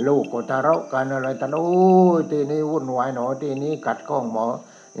ลูกก็ทะเลาะกันอะไรทีนี้วุ่นวายหนอทีนี้กัดข้องหมอ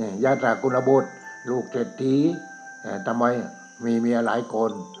ยาตรากุลบุตรลูกเศรษฐีทำไมมีเมียหลายค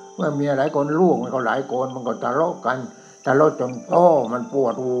นเมื่อเมียหลายคนลูกมันก็หลายคนมันก็ทะเลาะกันทะเลาะจนพ่อมันปว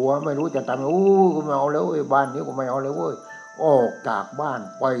ดหัวไม่รู้จะทำกูไม่เอาแล้วบ้านนี้กูไม่เอาแล้วเว้ยออกจากบ้าน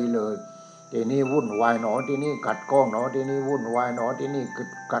ไปเลยทีนี้วุ่นวายหนอทีนี้กัดข้องหนอทีนี้วุ่นวายหนอทีนี้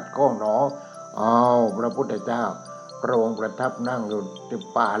กัดข้องหนอพระพุทธเจ้าพระองค์ประทับนั่งอยู่ที่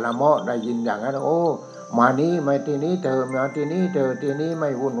ป่าละเมาะได้ยินอย่างนั้นมานี้ไม่ทีนี้เธอมาทีนี้เธอทีนี้ไม่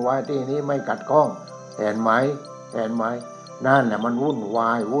วุ่นวายทีนี้ไม่กัดข้องเห็นไหมนั่นแหละมันวุ่นวา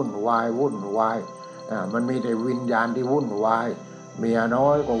ยมันมีแต่วิญญาณที่วุ่นวายเมียน้อ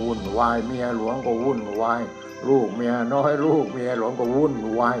ยก็วุ่นวายเมียหลวงก็วุ่นวายลูกเมียน้อยลูกเมียหลวงก็วุ่น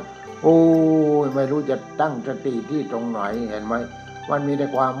วายไม่รู้จะตั้งสติที่ตรงไหนเห็นไหมมันมีแต่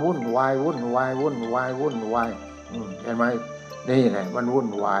ความวุ่นวายเห็นไหมนี่แหละมันวุ่น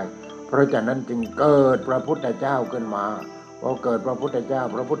วายเพราะฉะนั้นจึงเกิดพระพุทธเจ้าขึ้นมาพอเกิดพระพุทธเจ้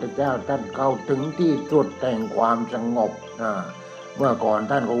าท่านเข้าถึงที่สุดแห่งความสงบเมื่อก่อน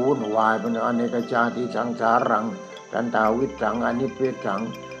ท่านก็วุ่นวายเป็นอเนกชาติสังสารังสันตาวิสังอนิพพิสัง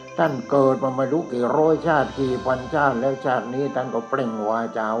ท่านเกิดมาไม่รู้กี่ร้อยชาติกี่พันชาติแล้วชาตินี้ท่านก็เปล่งวา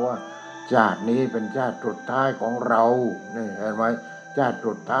จาว่าชาตินี้เป็นชาติสุดท้ายของเรานี่เห็นไหมชาติ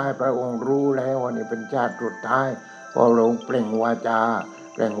สุดท้ายพระองค์รู้แล้วว่านี่เป็นชาติสุดท้ายพอพระองค์เปล่งวาจา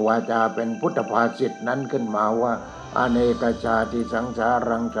เป็นพุทธภาษิตนั้นขึ้นมาว่าอเนกชาติสังสา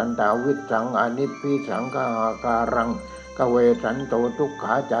รังสันตาวิสังอนิพพิสังฆาการังกเวสันโตทุกข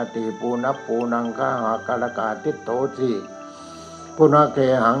าจาติปูนังฆาหากาลกาทิโตสีปุณเก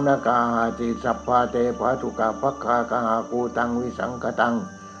หังนากาหาติสัพพาเตภาตุกาภัคคากหากูตังวิสังข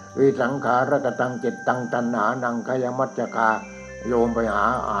ารกตังจิตตังตัณหานังขยมัจจกาโยมไปหา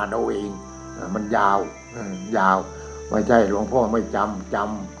อ่านเอาเองมันยาวไม่ใช่หลวงพ่อไม่จ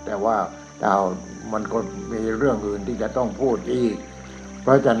ำแต่ว่ามันก็มีเรื่องอื่นที่จะต้องพูดอีกเพ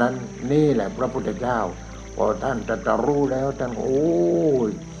ราะฉะนั้นนี่แหละพระพุทธเจ้า พอท่านตรัสรู้แล้วท่านโอ้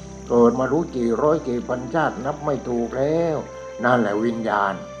ยเกิดมารู้กี่ร้อยกี่พันชาตินับไม่ถูกแล้วนั่นแหละวิญญา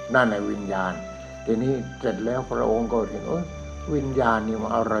ณนั่นแหละวิญญาณทีนี้เสร็จแล้วพระองค์ก็เห็นวิญญาณนี่มั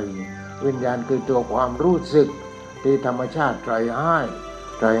นอะไรวิญญาณคือตัวความรู้สึกที่ธรรมชาติใส่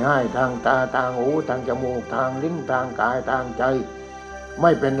ให้ทางตาทางหูทางจมูกทางลิ้นทางกายทางใจไ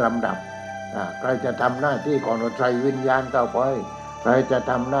ม่เป็นลำดับใครจะทำหน้าที่ก่อนก็ใส่วิญญาณเข้าไปใครจะ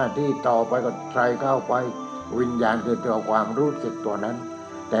ทำหน้าที่ต่อไปก็ใส่เข้าไปวิญญาณคือตัวความรู้สึกตัวนั้น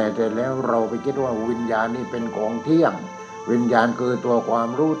แต่เสร็จแล้วเราไปคิดว่าวิญญาณนี่เป็นของเที่ยงวิญญาณคือตัวความ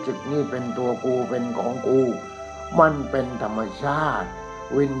รู้สึกนี่เป็นตัวกูเป็นของกูมันเป็นธรรมชาติ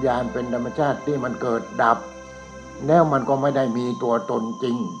วิญญาณเป็นธรรมชาติที่มันเกิดดับแล้วมันก็ไม่ได้มีตัวตนจ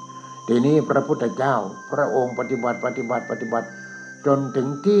ริงทีนี้พระพุทธเจ้าพระองค์ปฏิบัติจนถึง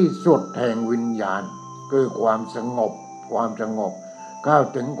ที่สุดแห่งวิญญาณคือความสงบก้าว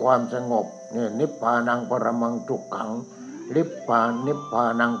ถึงความสงบเนี่ยนิพพานังปรมังทุกขังนิพพา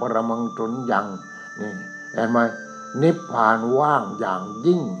นังปรมังสุญญังนี่เห็นไหมนิพพานว่างอย่าง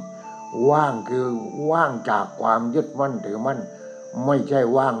ยิ่งว่างคือว่างจากความยึดมั่นถือมั่นไม่ใช่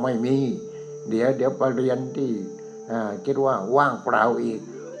ว่างไม่มีเดี๋ยวไปเรียนที่คิดว่าว่างเปล่าอีก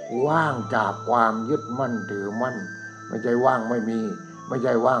ว่างจากความยึดมั่นถือมั่นไม่ใช่ว่างไม่มีไม่ใ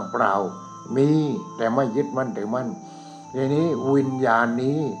ช่ว่างเปล่ามีแต่ไม่ยึดมั่นถือมั่นทีนี้วิญญาณ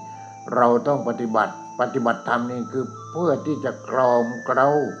นี้เราต้องปฏิบัติธรรมนี่คือเพื่อที่จะกล่อมเกลา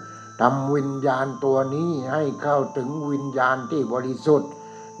ทำวิญญาณตัวนี้ให้เข้าถึงวิญญาณที่บริสุทธิ์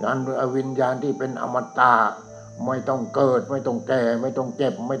งั้นวิญญาณที่เป็นอมตะไม่ต้องเกิดไม่ต้องแก่ไม่ต้องเจ็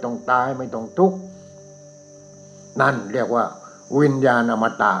บไม่ต้องตายไม่ต้องทุกข์นั่นเรียกว่าวิญญาณอม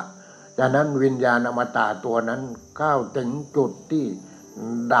ตะฉะนั้นวิญญาณอมตะตัวนั้นเข้าถึงจุดที่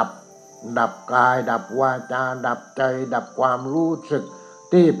ดับกายดับวาจาดับใจดับความรู้สึก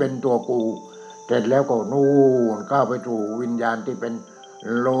ที่เป็นตัวกูเสร็จแล้วก็นู่นเข้าไปสู่วิญญาณที่เป็น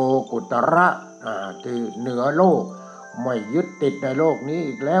โลกุตระที่เหนือโลกไม่ยึดติดในโลกนี้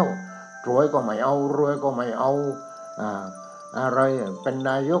อีกแล้วรวยก็ไม่เอารวยก็ไม่เอาอะไรเป็น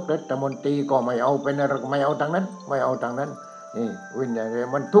นายกรัฐมนตรีก็ไม่เอาเป็นอะไรไม่เอาทางนั้นไม่เอาทางนั้นนี่วิญญาณ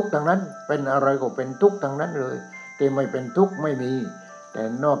มันทุกข์ทางนั้นเป็นอะไรก็เป็นทุกข์ทางนั้นเลยที่ไม่เป็นทุกข์ไม่มีแต่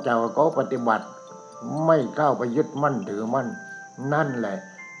นอกจากเขาปฏิบัติไม่เข้าไปยึดมั่นถือมั่นนั่นแหละ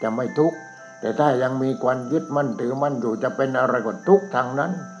จะไม่ทุกข์แต่ถ้ายังมีความยึดมั่นถือมั่นอยู่จะเป็นอะไรก็ทุกข์ทางนั้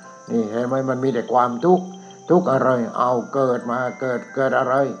นนี่เห็นไหมมันมีแต่ความทุกข์อะไรเอาเกิดมาเกิดอะ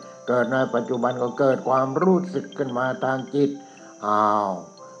ไรเกิดในปัจจุบันก็เกิดความรู้สึกขึ้นมาทางจิต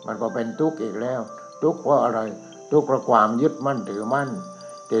มันก็เป็นทุกข์อีกแล้วทุกข์เพราะอะไรทุกข์เพราะความยึดมั่นถือมั่น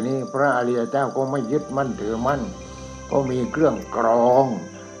ทีนี้พระอริยเจ้าก็ไม่ยึดมั่นถือมั่นก็มีเครื่องกรอง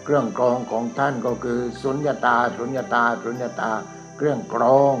ของท่านก็คือสุญญตาเครื่องกร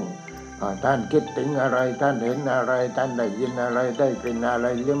องท่านคิดถึงอะไรท่านเห็นอะไรท่านได้ยินอะไรได้กลิ่นอะไร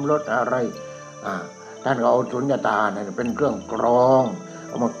ลิ้มรสอะไรท่านก็เอาสุญญตาเนี่ยเป็นเครื่องกรองเ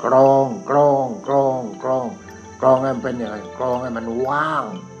อามากรองให้มันเป็นยังไงกรองให้มันว่าง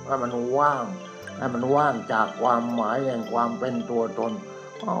ให้มันว่างจากความหมายแห่งความเป็นตัวตน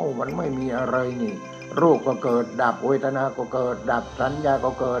มันไม่มีอะไรนี่รูปก็เกิดดับเวทนาก็เกิดดับสัญญา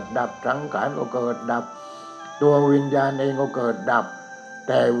ก็เกิดดับสังขารก็เกิดดับตัววิญญาณเองก็เกิดดับแ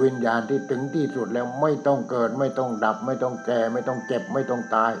ต่วิญญาณที่ถึงที่สุดแล้วไม่ต้องเกิดไม่ต้องดับไม่ต้องแก่ไม่ต้องเจ็บไม่ต้อง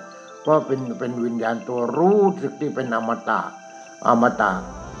ตายเพราะเป็นวิญญาณตัวรู้สึกที่เป็นอมตะ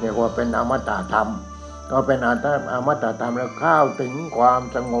เรียกว่าเป็นอมตะธรรมก็เป็นอมตะธรรมแล้วเข้าถึงความ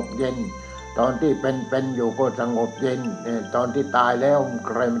สงบเย็นตอนที่เป็นอยู่ก็สงบเย็นตอนที่ตายแล้วใ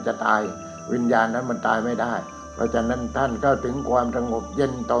ครมันจะตายวิญญาณนั้นมันตายไม่ได้เพราะฉะนั้นท่านเข้าถึงความสงบเย็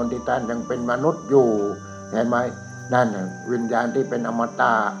นตอนที่ท่านยังเป็นมนุษย์อยู่เห็นไหมนั่นวิญญาณที่เป็นอมต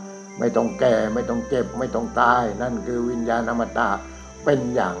ะไม่ต้องแก่ไม่ต้องเจ็บไม่ต้องตายนั่นคือวิญญาณอมตะเป็น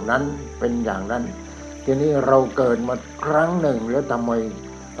อย่างนั้นทีนี้เราเกิดมาครั้งหนึ่งแล้วทำไม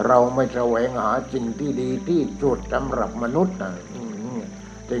เราไม่แสวงหาสิ่งที่ดีที่สุดสำหรับมนุษย์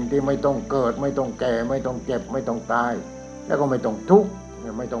สิ่งที่ไม่ต้องเกิดไม่ต้องแก่ไม่ต้องเจ็บไม่ต้องตายแล้วก็ไม่ต้องทุกข์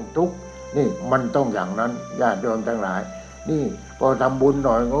นี่มันต้องอย่างนั้นญาติโยมทั้งหลายนี่พอทำบุญห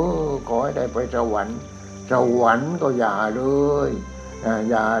น่อยขอให้ได้ไปสวรรค์ก็อย่าเลย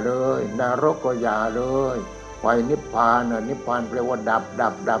นรกก็อย่าเลยไปนิพพานแปลว่า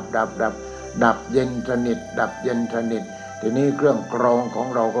ดับเย็นสนิททีนี้เครื่องกรองของ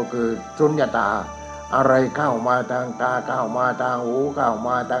เราก็คือสุญญตาอะไรเข้ามาทางตาเข้ามาทางหูเข้าม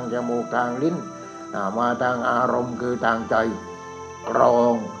าทางจมูกทางลิ้นมาทางอารมณ์คือทางใจกรอ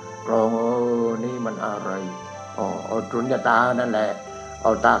งนี่มันอะไรเอาสุญญตานั่นแหละเอ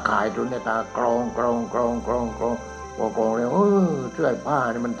าตาข่ายสุญญตากรองพอกรองแล้วเสื้อผ้า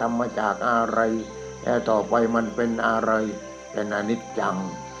นี่มันทำมาจากอะไร แต่ต่อไปมันเป็นอะไรเป็นอนิจจัง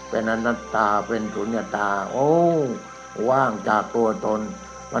เป็นอนัตตาเป็นสุญญตาโอ้ว่างจากตัวตน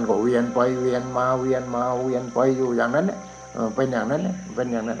มันก็เวียนไปเวียนมาเวียนมาเวียนไปอยู่อย่างนั้นเนี่ยเป็นอย่างนั้นเนี่ยเป็น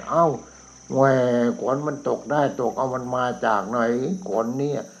อย่างนั้นเอ้าแหวฝนมันตกได้ตกเอามันมาจากไหนฝน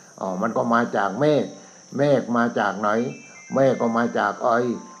นี่มันก็มาจากเมฆเมฆมาจากไหนเมฆก็มาจาก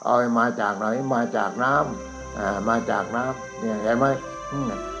อ้อยมาจากไหนมาจากน้ำมาจากน้ำเนี่ยเห็นไหม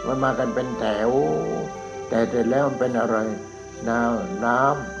มันมากันเป็นแถวแต่เสร็จแล้วมันเป็นอะไรน้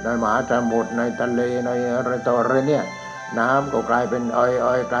ำในมหาสมุทรในทะเลในอะไรต่ออะไรเนี่ยน้ำก็กลายเป็นอ้อ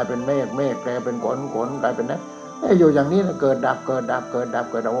ยกลายเป็นเมฆกลายเป็นฝนกลายเป็นนะอยู่อย่างนี้นะเกิดดับ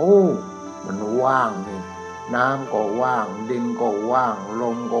โอ้มันว่างนี่น้ำก็ว่างดินก็ว่างล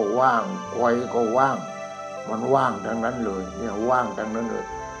มก็ว่างไฟก็ว่างมันว่างทั้งนั้นเลยเนี่ยว่างทั้งนั้นเลย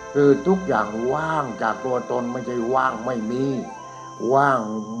คือทุกอย่างว่างจากตัวตนไม่ใช่ว่างไม่มีว่าง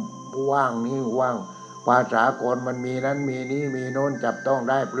นี่ว่างภาษากลมันมีนั้นมีนี้มีโน้นจับต้อง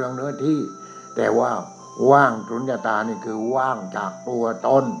ได้เปลืองเนื้อที่แต่ว่าว่างสุญญตานี่คือว่างจากตัวต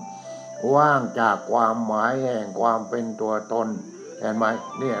นว่างจากความหมายแห่งความเป็นตัวตนเห็นไหม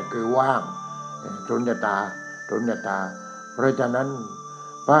เนี่ยคือว่างสุญญตาเพราะฉะนั้น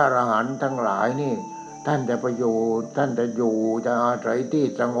พระอรหันต์ทั้งหลายนี่ท่านจะไปอยู่ท่านจะอยู่จะอาศัยที่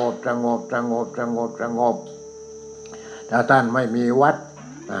สงบถ้าท่านไม่มีวัด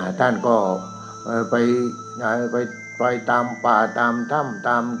ท่านก็ไปตามป่าตามถ้ำ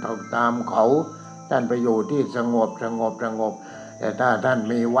ตามเขาท่านไปอยู่ที่สงบแต่ถ้าท่าน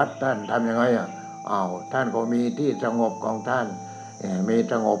มีวัดท่านทำยังไงท่านก็มีที่สงบของท่านมี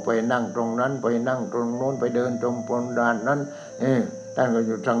สงบไปนั่งตรงนั้นไปนั่งตรงโน้นไปเดินตรงพรมด้านนั้นท่านก็อ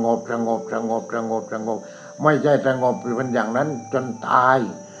ยู่สงบไม่ใช่สงบเป็นอย่างนั้นจนตาย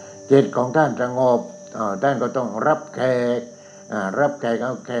จิตของท่านสงบท่านก็ต้องรับแขก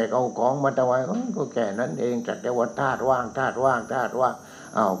เอาของมาถวายก็แค่นั้นเองจัดแต่ว่าธาตุว่าง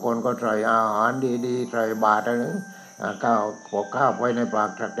คนก็ใส่อาหารดีๆใส่บาตรนึงข้าวไปในปาก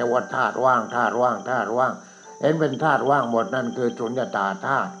จัดแต่ว่าธาตุว่างเห็นเป็นธาตุว่างหมดนั่นคือสุญญตาธ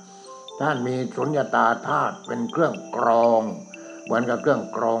าตุท่านมีสุญญตาธาตุเป็นเครื่องกรองเหมือนกับเครื่อง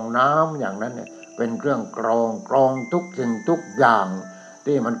กรองน้ำอย่างนั้นเนี่ยเป็นเครื่องกรองทุกสิ่งทุกอย่าง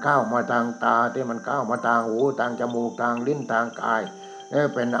ที่มันเข้ามาทางตาที่มันเข้ามาทางหูทางจมูกทางลิ้นทางกาย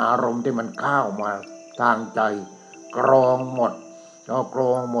เป็นอารมณ์ที่มันเข้ามาทางใจกรองหมดกร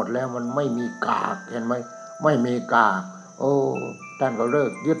องหมดแล้วมันไม่มีกากเห็นไหมไม่มีกากท่านก็เลิ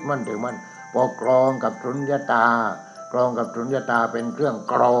กยึดมั่นถือมั่นพอกรองกับสุญญตาเป็นเครื่อง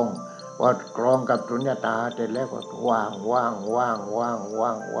กรองพอกรองกับสุญญตาเสร็จแล้วก็ว่าง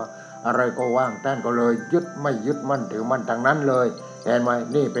อะไรก็ว่างท่านก็เลยไม่ยึดมั่นถือมั่นทางนั้นเลยเห็นไหม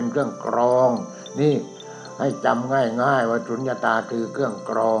นี่เป็นเครื่องกรองนี่ให้จำง่ายว่าสุญญตาคือเครื่อง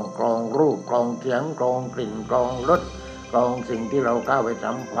กรองรูปกรองเสียงกรองกลิ่นกรองรสกรองสิ่งที่เราเข้าไป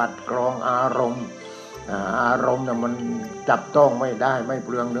สัมผัสกรองอารมณ์น่ะมันจับต้องไม่ได้ไม่เป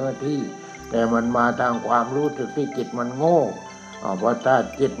ลืองเนื้อที่แต่มันมาทางความรู้สึกที่จิตมันโง่เพราะถ้า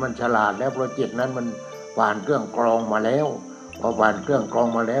จิตมันฉลาดแล้วเพราะจิตนั้นมันผ่านเครื่องกรองมาแล้วพอผ่านเครื่องกรอง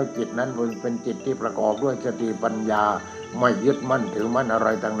มาแล้วจิตนั้นมันเป็นจิตที่ประกอบด้วยสติปัญญาไม่ยึดมั่นถือมั่นอะไร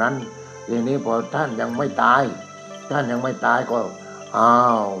ทั้งนั้นทีนี้พอท่านยังไม่ตายก็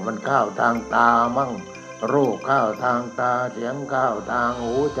มันเข้าทางตามั่งรูปเข้าทางตาเสียงเข้าทาง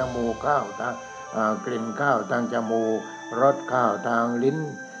หูจมูกเข้าทางกลิ่นเข้าทางจมูกรสเข้าทางลิ้น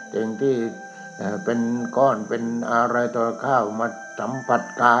สิ่งที่เป็นก้อนเป็นอะไรตัวเข้ามาสัมผัส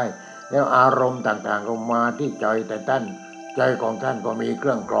กายแล้วอารมณ์ต่างๆก็มาที่ใจแต่ใจของท่านก็มีเค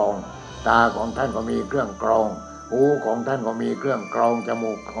รื่องกรองตาของท่านก็มีเครื่องกรองหูของท่านก็มีเครื่องกรองจ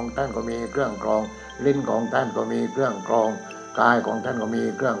มูกของท่านก็มีเครื่องกรองลิ้นของท่านก็มีเครื่องกรองกายของท่านก็มี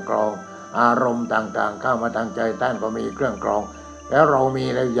เครื่องกรองอารมณ์ต่างๆเข้ามาทางใจท่านก็มีเครื่องกรองแล้วเรามี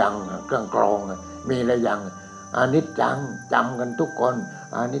อะไรอย่างเครื่องกรองมีอะไรอย่างอนิจจังจำกันทุกคน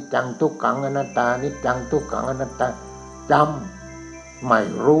อนิจจังทุกขังอนัตตาอนิจจังทุกขังอนัตตาจำไม่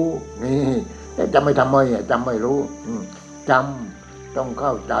รู้นี่จะไม่ทำไมจำไม่รู้จำต้องเข้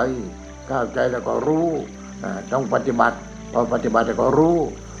าใจแล้วก็รู้ต้องปฏิบัติพอปฏิบัติแล้วก็รู้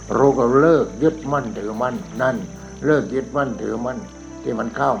ก็เลิกยึดมั่นถือมั่นนั่นเลิกยึดมั่นถือมั่นที่มัน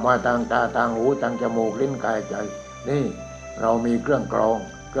เข้ามาทางตาทางหูทางจมูกลิ้นกายใจนี่เรามีเครื่องกรอง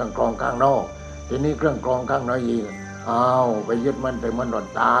ข้างนอกทีนี้เครื่องกรองข้างในอีกไปยึดมั่นถือมั่นว่า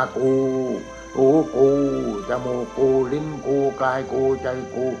ตากูหูกูจมูกกูลิ้นกูกายกูใจ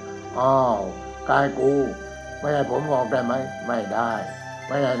กูกายกูไม่ให้ผมงอกได้ไหมไม่ได้ไ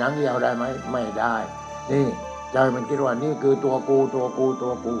ม่ให้หนังเหี่ยวได้ไหมไม่ได้นี่ใจมันคิดว่านี่คือตัวกู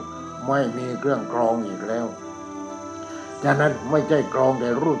ไม่มีเครื่องกรองอีกแล้ว ฉะนั้นไม่ใช่กรองแต่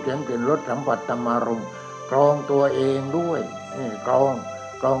รูปเสียงกลิ่นรสสัมผัสธรรมารมณ์กรองตัวเองด้วยนี่กร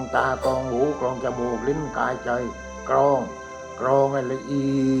องตากรองหูกรองจมูกลิ้นกายใจกรองให้ละเอี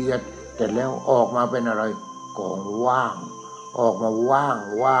ยดเสร็จแล้วออกมาเป็นอะไรกองว่างออกมาว่า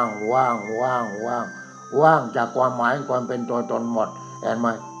งจากความหมายความเป็นตัวตนหมดเห็นไหม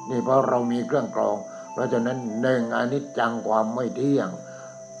นี่เพราะเรามีเครื่องกรองเพราะฉะนั้นหนึ่งอนิจจังความไม่เที่ยง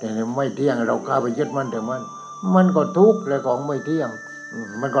แต่ไม่เที่ยงเราเข้าไปยึดมั่นถือมั่นมันก็ทุกข์เลยของไม่เที่ยง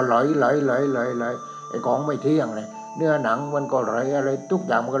มันก็ไหลไอ้ของไม่เที่ยงเลยเนื้อหนังมันก็ไหลอะไรทุกอ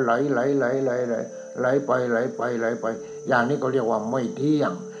ย่างมันก็ไหลไปอย่างนี้ก็เรียกว่าไม่เที่ย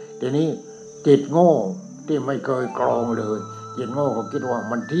งทีนี้จิตโง่ที่ไม่เคยกรองเลยจิตโง่ก็คิดว่า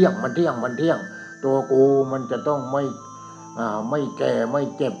มันเที่ยงตัวกูมันจะต้องไม่แก่ไม่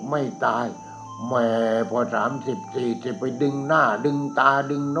เจ็บไม่ตายแหมพอ30 40ไปดึงหน้าดึงตา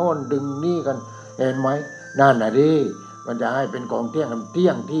ดึงโน่นดึงนี่กันเห็นไหมนั่นน่ะดิมันจะให้เป็นของเที่ยงมันเที่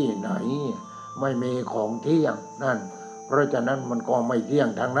ยงที่ไหนไม่มีของเที่ยงนั่นเพราะฉะนั้นมันก็ไม่เที่ยง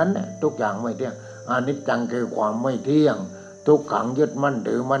ทางนั้นเนี่ยทุกอย่างไม่เที่ยงอนิจจังคือความไม่เที่ยงทุกขังยึดมั่น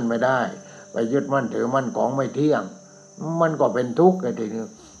ถือมั่นไม่ได้ไปยึดมั่นถือมั่นของไม่เที่ยงมันก็เป็นทุกข์ไอ้ทีนี้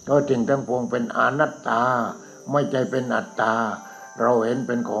ก็จึงทั้งปวงเป็นอนัตตาไม่ใช่เป็นอัตตาเราเห็นเ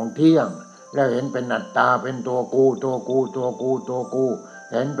ป็นของเที่ยงแล้วเห็นเป็นอัตตาเป็นตัวกู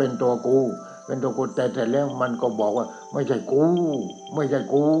เห็นเป็นตัวกูแต่เสร็จแล้วมันก็บอกว่าไม่ใช่กู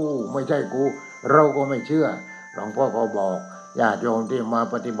เราก็ไม่เชื่อหลวงพ่อก็บอกญาติโยมที่มา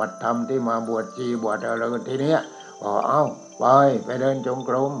ปฏิบัติธรรมที่มาบวชชีบวชอะไรกันทีเนี้ยไปเดินจง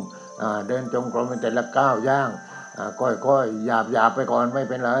กรมเดินจงกรมเป็นแต่ละก้าวย่างค่อยหยาบไปก่อนไม่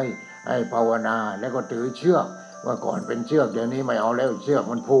เป็นไรให้ภาวนาแล้วก็ถือเชือกว่าก่อนเป็นเชือกเดี๋ยวนี้ไม่เอาแล้วเชือก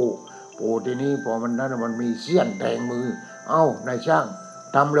มันผูทีนี้พอมันนั้นมันมีเสี้ยนแทงมือนายช่าง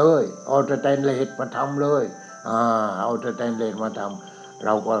ทำเลยเอาสแตนเลสมาทำเลยเอาสแตนเลสมาทำเร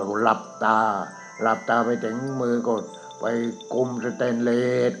าก็หลับตาไปถึงมือก็ไปกุมสแตนเล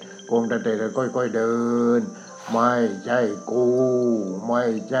สค่อยๆเดินไม่ใช่กู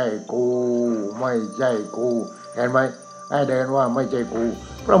เห็นไหมให้เดินว่าไม่ใช่กู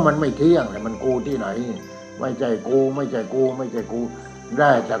เพราะมันไม่เที่ยงแต่มันกูที่ไหนไม่ใช่กูไ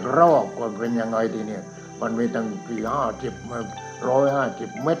ด้จากรอบก็เป็นยังไงทีเนี่ยมันมีตั้ง50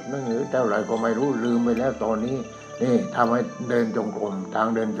 150 เม็ดนึงหรือเท่าไหร่ก็ไม่รู้ลืมไปแล้วตอนนี้นี่ทำให้เดินจงกรมทาง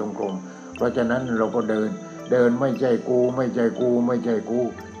เดินจงกรมเพราะฉะนั้นเราก็เดินไม่ใช่กู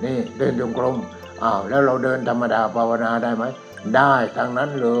นี่เดินจงกรมแล้วเราเดินธรรมดาภาวนาได้ไหมได้ทั้งนั้น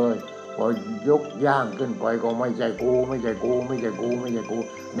เลยพอยกย่างขึ้นไปก็ไม่ใช่กู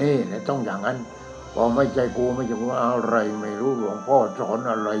นี่ต้องอย่างนั้นพอไม่ใช่กูอะไรไม่รู้หลวงพ่อสอน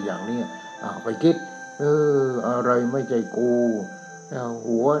อะไรอย่างนี้ไปคิดอะไรไม่ใช่กู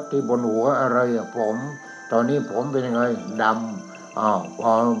หัวที่บนหัวอะไรผมตอนนี้ผมเป็นยังไงดำพ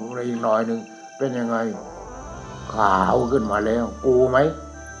ออีกหน่อยหนึ่งเป็นยังไงขาวขึ้นมาแล้วกูไหม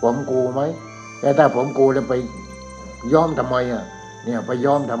ผมกูไหมแต่ถ้าผมกูแล้วไปย้อมทำไมเนี่ยไป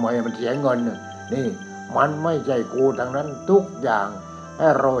ย้อมทำไมมันเสียเงินนี่มันไม่ใช่กูทั้งนั้นทุกอย่างให้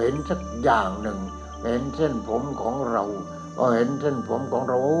เราเห็นสักอย่างหนึ่งเห็นเส้นผมของเราก็เห็นเส้นผมของ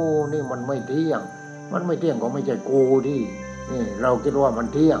เรานี่มันไม่เที่ยงก็ไม่ใช่กูที่นี่เราคิดว่ามัน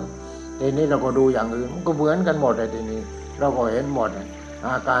เที่ยงทีนี้เราก็ดูอย่างอื่นมันก็เหมือนกันหมดเลยทีนี้เราก็เห็นหมดอ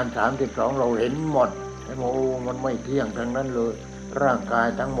าการ32เราเห็นหมดมันไม่เที่ยงทั้งนั้นเลยร่างกาย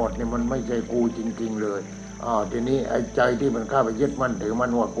ทั้งหมดนี่มันไม่ใช่กูจริงๆเลยทีนี้ไอ้ใจที่มันเข้าไปยึดมั่นถือมั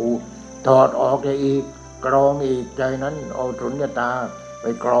นว่ากูถอดออกได้อีกกรองอีกใจนั้นเอาสุญญตาไป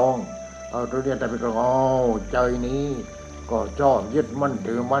กรองใจนี้ก็ชอบยึดมั่น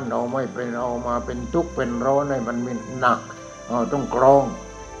ถือมั่นเอาไม่เป็นเอามาเป็นทุกข์เป็นร้อนให้มันมีหนักต้องกรอง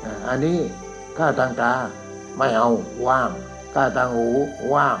อันนี้ข้าทางตาไม่เอาว่างข้าทางหู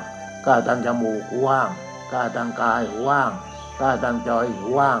ว่างข้าทางจมูกว่างข้าทางกายว่างข้าทางใจ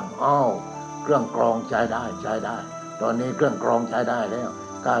ว่างเครื่องกรองใช้ได้ตอนนี้เครื่องกรองใช้ได้แล้ว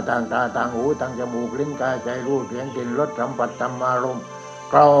ข้าทางตาทางหูทางจมูกลิ้นกายใจรูปเสียงกลิ่นรสสัมผัสธรรมารมณ์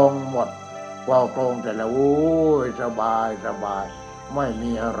กรองหมดพอกรองแต่ละสบายไม่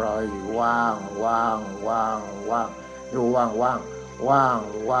มีอะไรว่างอยู่ว่าง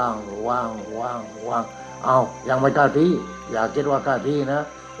ยังไม่กล้าที่อย่าคิดว่ากล้าที่นะ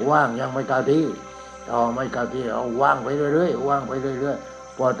ว่างยังไม่กล้าที่ไม่กล้าที่เอาว่างไปเรื่อย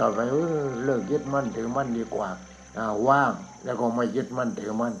พอต่อไปเลิกยึดมั่นถือมั่นดีกว่าว่างแล้วก็ไม่ยึดมั่นถื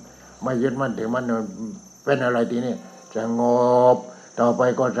อมั่นเป็นอะไรทีนี้สงบต่อไป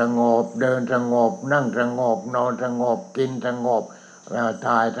ก็สงบเดินสงบนั่งสงบนอนสงบกินสงบ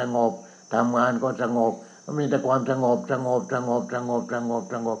ถ่ายสงบทำงานก็สงบมีแต่ความสงบ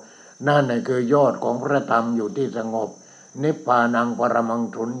นั่นคือยอดของพระธรรมอยู่ที่สงบ นิพพานังปรมัง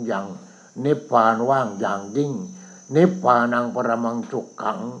สุญญังนิพพานว่างอย่างยิ่งนิพพานังปรมังสุข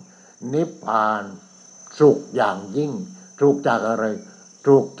ขังนิพพานสุขอย่างยิ่งสุขจากอะไร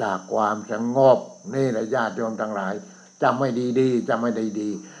สุขจากความสงบนี่แหละญาติโยมทั้งหลายจำไม่ดีๆจำไม่ดี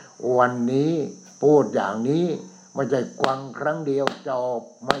ๆวันนี้พูดอย่างนี้ไม่ใช่กวังครั้งเดียวจบ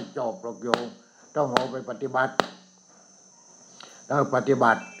ไม่จบหรอกโยมต้องเอาไปปฏิบัติปฏิ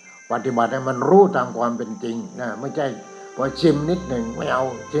บัติให้มันรู้ตามความเป็นจริงนะไม่ใช่พอชิมนิดหนึ่งไม่เอา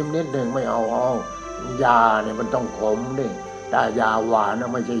ชิมนิดหนึ่งไม่เอายาเนี่ยมันต้องขมดิแต่ยาหวานนะ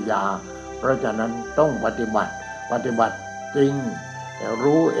ไม่ใช่ยาเพราะฉะนั้นต้องปฏิบัติจริง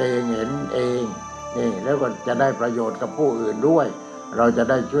รู้เองเห็นเองนี่แล้วก็จะได้ประโยชน์กับผู้อื่นด้วยเราจะ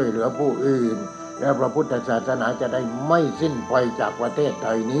ได้ช่วยเหลือผู้อื่นแล้วพระพุทธศาสนาจะได้ไม่สิ้นไปจากประเทศไท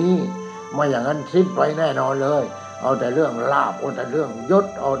ยนี้ไม่อย่างนั้นสิ้นไปแน่นอนเลยเอาแต่เรื่องลาภเอาแต่เรื่องยศ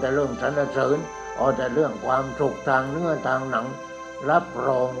เอาแต่เรื่องสรรเสริญเอาแต่เรื่องความสุขทางเนื้อทางหนังรับร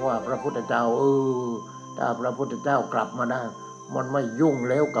องว่าพระพุทธเจ้าถ้าพระพุทธเจ้ากลับมาได้มันไม่ยุ่ง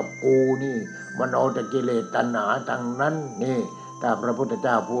แล้วกับกูนี่มันเอาแต่กิเลสตัณหาทางนั้นนี่ถ้าพระพุทธเ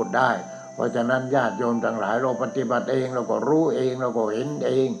จ้าพูดได้เพราะฉะนั้นญาติโยมทั้งหลายเราปฏิบัติเองเราก็รู้เองเราก็เห็นเ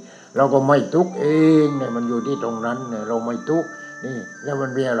องเราก็ไม่ทุกข์เองเนี่ยมันอยู่ที่ตรงนั้นเนี่ยเราไม่ทุกข์นี่แล้วมัน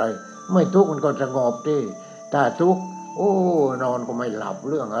มีอะไรไม่ทุกข์มันก็สงบที่ถ้าทุกข์นอนก็ไม่หลับ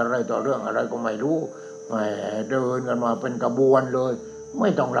เรื่องอะไรต่อเรื่องอะไรก็ไม่รู้แหมเดินกันมาเป็นกระบวนเลยไม่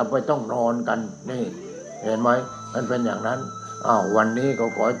ต้องหลับไม่ต้องนอนกันนี่เห็นไหมมันเป็นอย่างนั้นวันนี้ก็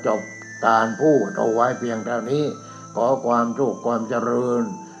ขอจบการพูดเอาไว้เพียงเท่านี้ขอความสุขความเจริญ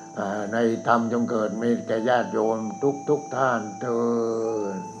ในธรรมจงเกิดมีแก่ญาติโยมทุกท่านเถิ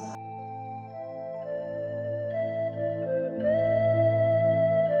ด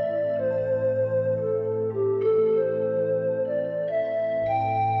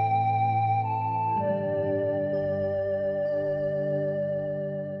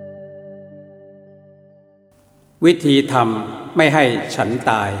วิธีทำไม่ให้ฉัน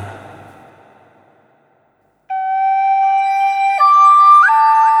ตาย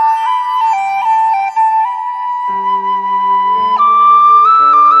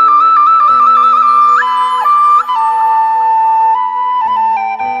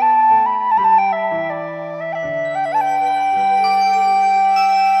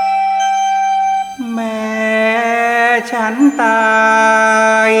แม้ฉันตา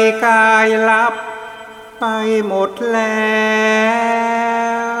ยกายลับไปหมดแล้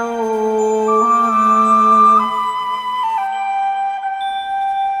ว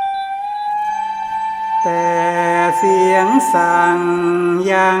แต่เสียงสั่ง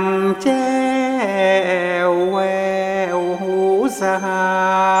ยังแจ้วแววหูสหา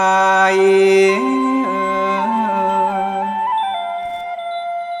ย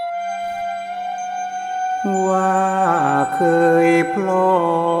ว่าเคยพลอ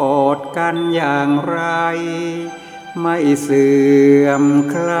ดกันอย่างไรไม่เสื่อม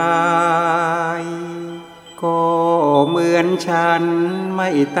คลายก็เหมือนฉันไม่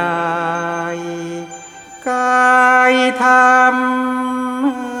ตายกายธรรม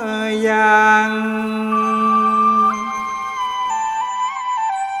ยัง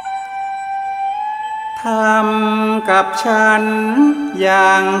ทำกับฉันอย่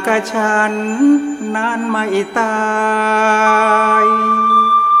างกับฉันนั้นไม่ตาย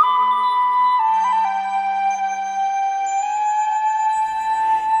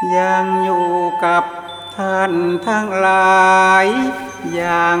ยังอยู่กับท่านทั้งหลายอ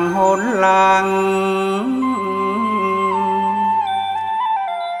ย่างหนหลัง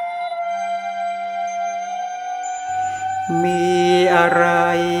มีอะไร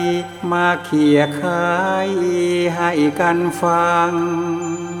มาเขี่ยคายให้กันฟัง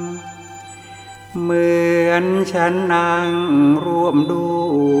เหมือนฉันนั่งร่วมด้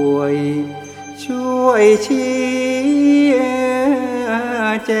วยช่วยชี้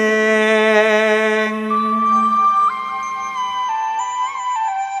แจง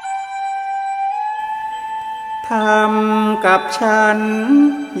ทำกับฉัน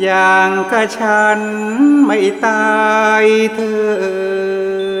อย่างกับฉันไม่ตายเถิ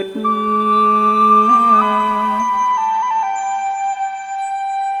ด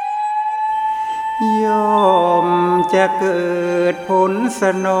ย่อมจะเกิดผลส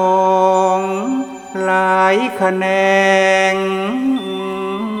นองหลายแขนง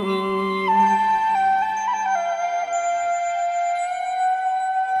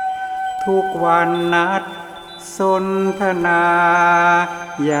ทุกวันนัดสนทนา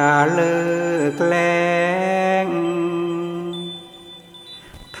อย่าเลิกแลง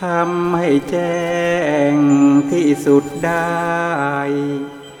ทำให้แจ้งที่สุดได้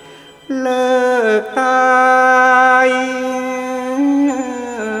เลิกตาย